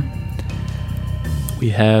 Mm-hmm. We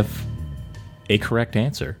have a correct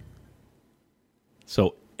answer.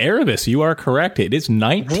 So, Erebus, you are correct. It is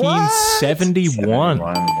 1971.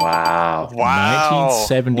 Wow.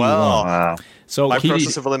 1971. Wow. So my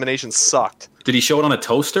process of elimination sucked. Did he show it on a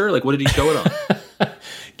toaster? Like, what did he show it on?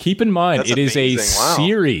 Keep in mind, That's it is amazing. a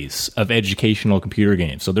series of educational computer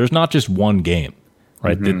games. So there's not just one game.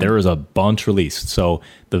 right? There was a bunch released. So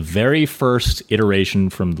the very first iteration,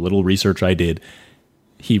 from the little research I did,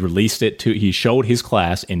 he released it he showed his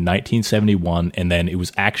class in 1971, and then it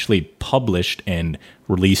was actually published and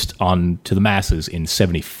released on to the masses in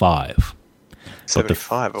 75.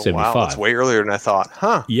 75. Oh, 75. Wow, that's way earlier than I thought.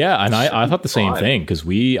 Huh. Yeah, and I thought the same thing, because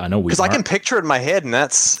I can picture it in my head, and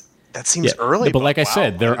that seems early. But like I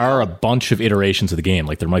said, there are a bunch of iterations of the game.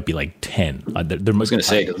 Like there might be like 10. I was going to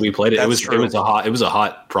say, because we played it. It was a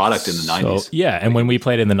hot product in the 90s. Yeah, and when we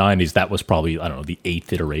played it in the 90s, that was probably, I don't know, the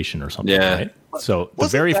 8th iteration or something. Yeah. Right? So the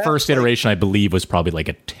very first iteration, I believe, was probably like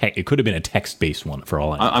it could have been a text-based one for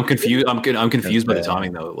all I know. I'm confused. I'm confused by the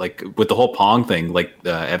timing though. Like with the whole Pong thing, like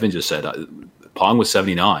Evan just said, Pong was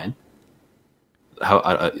 79.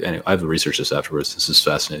 Anyway, I have to research this afterwards. This is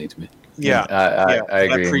fascinating to me. Yeah, I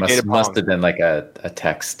agree. Must have been like a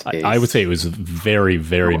text. I would say it was very,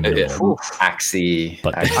 very minimal. Axie.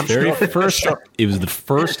 But the very first, it was the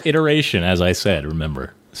first iteration, as I said.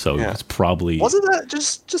 Remember, so it's probably wasn't that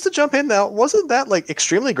just to jump in now? Wasn't that like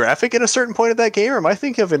extremely graphic at a certain point of that game? Or am I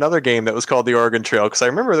thinking of another game that was called the Oregon Trail? Because I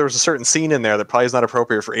remember there was a certain scene in there that probably is not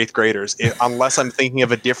appropriate for 8th graders, unless I'm thinking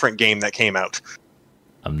of a different game that came out.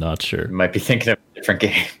 I'm not sure. You might be thinking of a different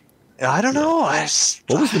game. I don't know.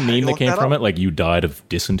 What was the meme that came from it? Like, you died of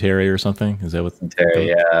dysentery or something? Is that what? Dysentery,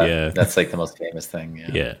 yeah. That's like the most famous thing.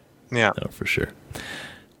 Yeah. No, for sure.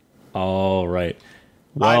 All right.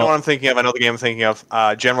 Well, I know what I'm thinking of. I know the game I'm thinking of.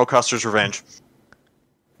 General Custer's Revenge.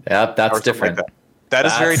 Yeah, that's different. Like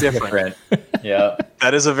that's very different. Yeah.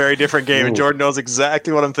 That is a very different game, and Jordan knows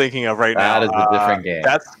exactly what I'm thinking of right now. That is a different game.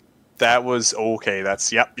 That was okay. You're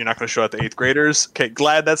not going to show it to 8th graders. Okay,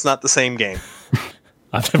 glad that's not the same game.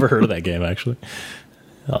 I've never heard of that game, actually.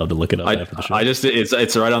 I'll have to look it up after the show.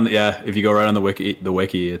 It's right on the if you go right on the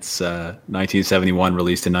wiki, it's 1971,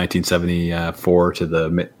 released in 1974 to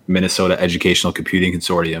the Minnesota Educational Computing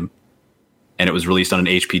Consortium, and it was released on an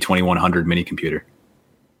HP 2100 mini computer.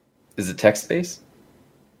 Is it text-based?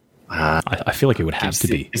 I feel like it would have to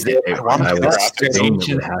be. It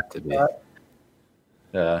would have to be.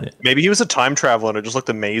 Maybe he was a time traveler and it just looked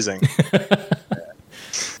amazing.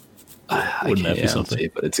 Wouldn't that be something? Say,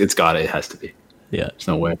 but it has to be. Yeah. There's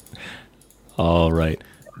no way. All right.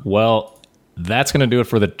 Well, that's going to do it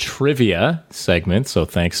for the trivia segment. So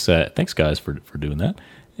thanks guys for doing that.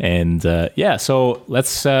 And so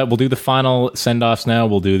we'll do the final send-offs now.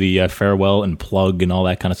 We'll do the farewell and plug and all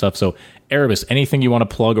that kind of stuff. So Erebus, anything you want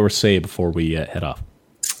to plug or say before we head off?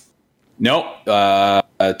 Nope.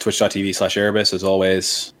 Twitch.tv/Erebus as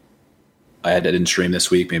always. I didn't stream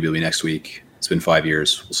this week. Maybe it'll be next week. It's been 5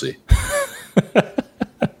 years. We'll see.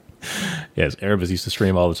 Yes, Erebus used to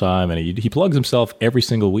stream all the time, and he plugs himself every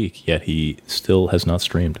single week, yet he still has not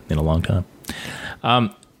streamed in a long time.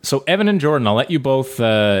 So Evan and Jordan, I'll let you both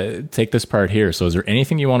take this part here. So is there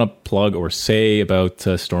anything you want to plug or say about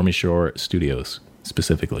Stormy Shore Studios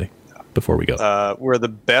specifically before we go? We're the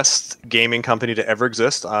best gaming company to ever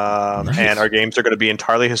exist, and our games are going to be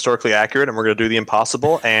entirely historically accurate, and we're going to do the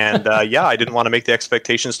impossible. And I didn't want to make the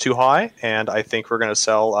expectations too high, and I think we're going to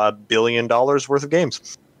sell $1 billion worth of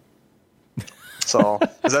games. So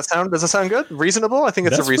does that sound good? Reasonable? I think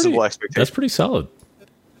it's a reasonable expectation. That's pretty solid.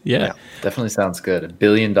 Yeah. Definitely sounds good. $1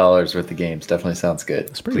 billion worth of games definitely sounds good.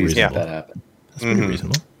 That's pretty reasonable. Make that happen. That's pretty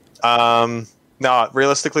reasonable. No,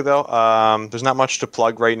 realistically though, there's not much to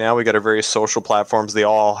plug right now. We got our various social platforms.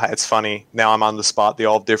 It's funny. Now I'm on the spot. They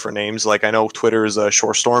all have different names. Like I know Twitter is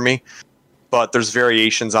Shore Stormy, but there's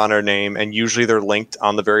variations on our name, and usually they're linked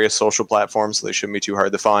on the various social platforms, so they shouldn't be too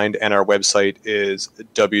hard to find. And our website is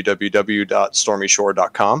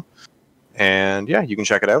www.stormyshore.com. And you can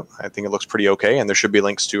check it out. I think it looks pretty okay, and there should be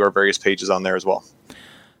links to our various pages on there as well.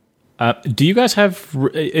 Do you guys have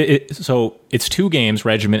so it's 2 games,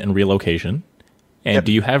 Regiment and Relocation, and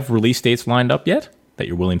do you have release dates lined up yet that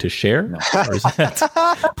you're willing to share? No. Or is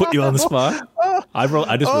that put you on the spot? I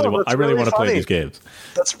really want to play these games.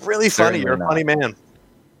 That's really funny. You're a funny man.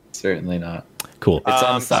 Certainly not. Cool.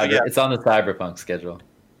 It's on the Cyberpunk schedule.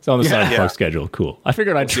 It's on the Cyberpunk schedule. Cool. I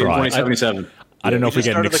figured I'd try. 2077. I don't know if we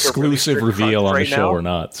get an exclusive reveal on the show or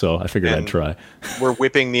not, so I figured I'd try. We're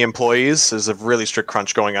whipping the employees. There's a really strict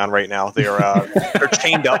crunch going on right now. They're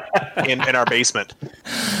chained up in our basement,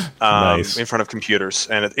 nice. In front of computers,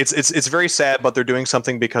 and it's very sad. But they're doing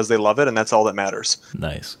something because they love it, and that's all that matters.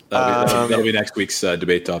 Nice. That'll be next week's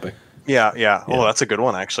debate topic. Yeah. Oh, that's a good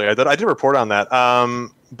one actually. I did a report on that.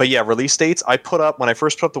 But release dates. I put up when I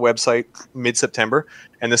first put up the website mid-September,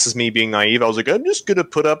 and this is me being naive. I was like, I'm just going to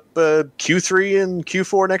put up Q3 and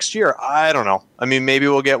Q4 next year. I don't know. I mean, maybe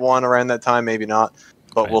we'll get one around that time, maybe not,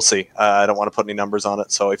 but we'll see. I don't want to put any numbers on it.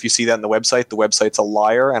 So if you see that in the website's a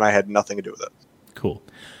liar, and I had nothing to do with it. Cool.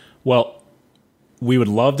 Well, we would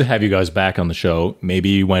love to have you guys back on the show.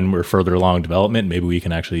 Maybe when we're further along development, maybe we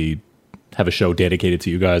can actually have a show dedicated to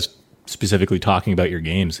you guys specifically talking about your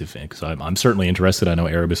games. Because I'm certainly interested. I know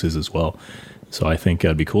Erebus is as well. So I think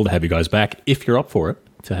it'd be cool to have you guys back if you're up for it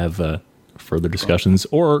to have further discussions,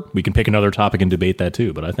 or we can pick another topic and debate that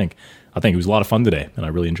too. But I think it was a lot of fun today, and I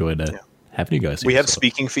really enjoyed having you guys. We have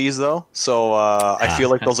speaking fees though, so I feel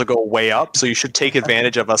like those will go way up. So you should take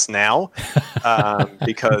advantage of us now,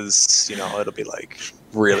 because it'll be like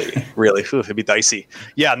really, really, it'd be dicey.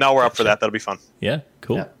 Yeah, now we're up for that. That'll be fun. Yeah,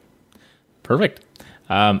 cool, perfect.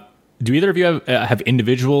 Do either of you have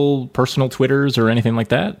individual personal Twitters or anything like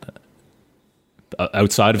that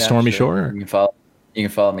outside of Stormy Shore? You can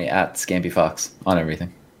follow me at Scampy Fox on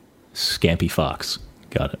everything. Scampy Fox,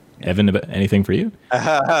 got it. Evan, anything for you?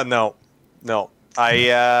 No. No.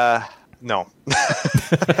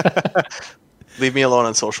 Leave me alone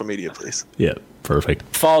on social media, please. Yeah, perfect.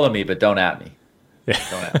 Follow me, but don't at me.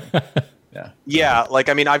 Don't at me. Yeah, like,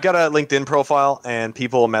 I mean, I've got a LinkedIn profile, and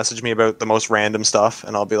people message me about the most random stuff,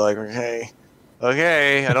 and I'll be like, okay,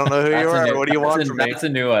 I don't know who you are. What do you want from me? That's a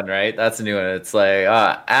new one, right? That's a new one. It's like,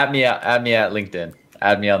 add me at LinkedIn.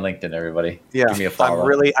 Add me on LinkedIn, everybody. Yeah, give me a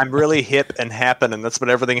follow. I'm really hip and happening. That's what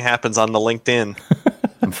everything happens on the LinkedIn.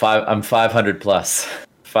 I'm 500 plus.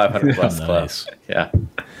 500 plus Nice. plus. Yeah.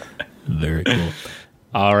 Very cool.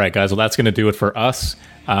 All right, guys. Well, that's going to do it for us.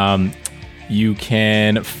 You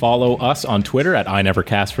can follow us on Twitter at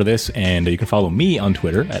INeverCast for this, and you can follow me on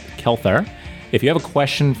Twitter at Kelthar. If you have a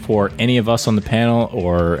question for any of us on the panel,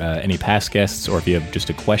 or any past guests, or if you have just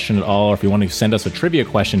a question at all, or if you want to send us a trivia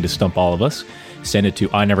question to stump all of us, send it to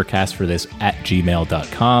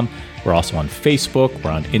inevercastforthis@gmail.com. We're also on Facebook. We're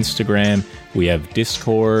on Instagram. We have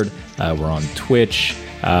Discord. We're on Twitch.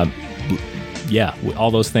 All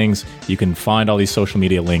those things. You can find all these social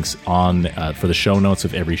media links on for the show notes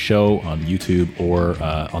of every show on YouTube or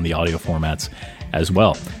on the audio formats as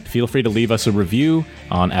well. Feel free to leave us a review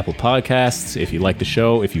on Apple Podcasts if you like the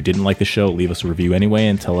show. If you didn't like the show, leave us a review anyway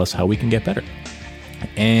and tell us how we can get better.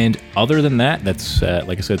 And other than that, that's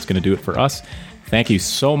like I said, it's going to do it for us. Thank you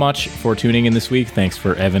so much for tuning in this week. Thanks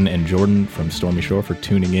for Evan and Jordan from Stormy Shore for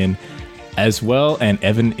tuning in as well. And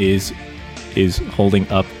Evan is holding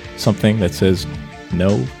up something that says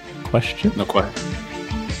no question. No question.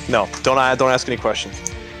 No, don't ask any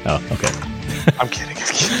questions. Oh, okay. I'm kidding.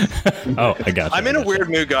 Oh, I got you. I'm in a weird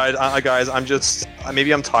mood, guys. I'm just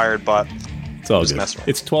maybe I'm tired, but it's all just good. messing around.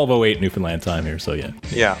 It's 12:08 Newfoundland time here, so yeah.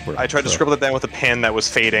 Yeah, I tried to scribble it down with a pen that was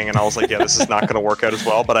fading, and I was like, yeah, this is not going to work out as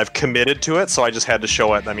well, but I've committed to it, so I just had to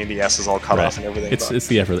show it. I mean, the S is all cut off and everything. It's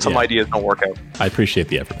the effort. Some ideas don't work out. I appreciate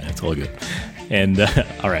the effort, man. It's all good. And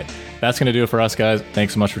all right, that's going to do it for us, guys.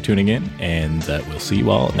 Thanks so much for tuning in, and we'll see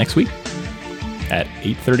you all next week at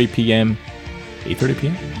 8:30 p.m.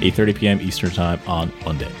 Eastern Time on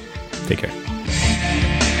Monday. Take care.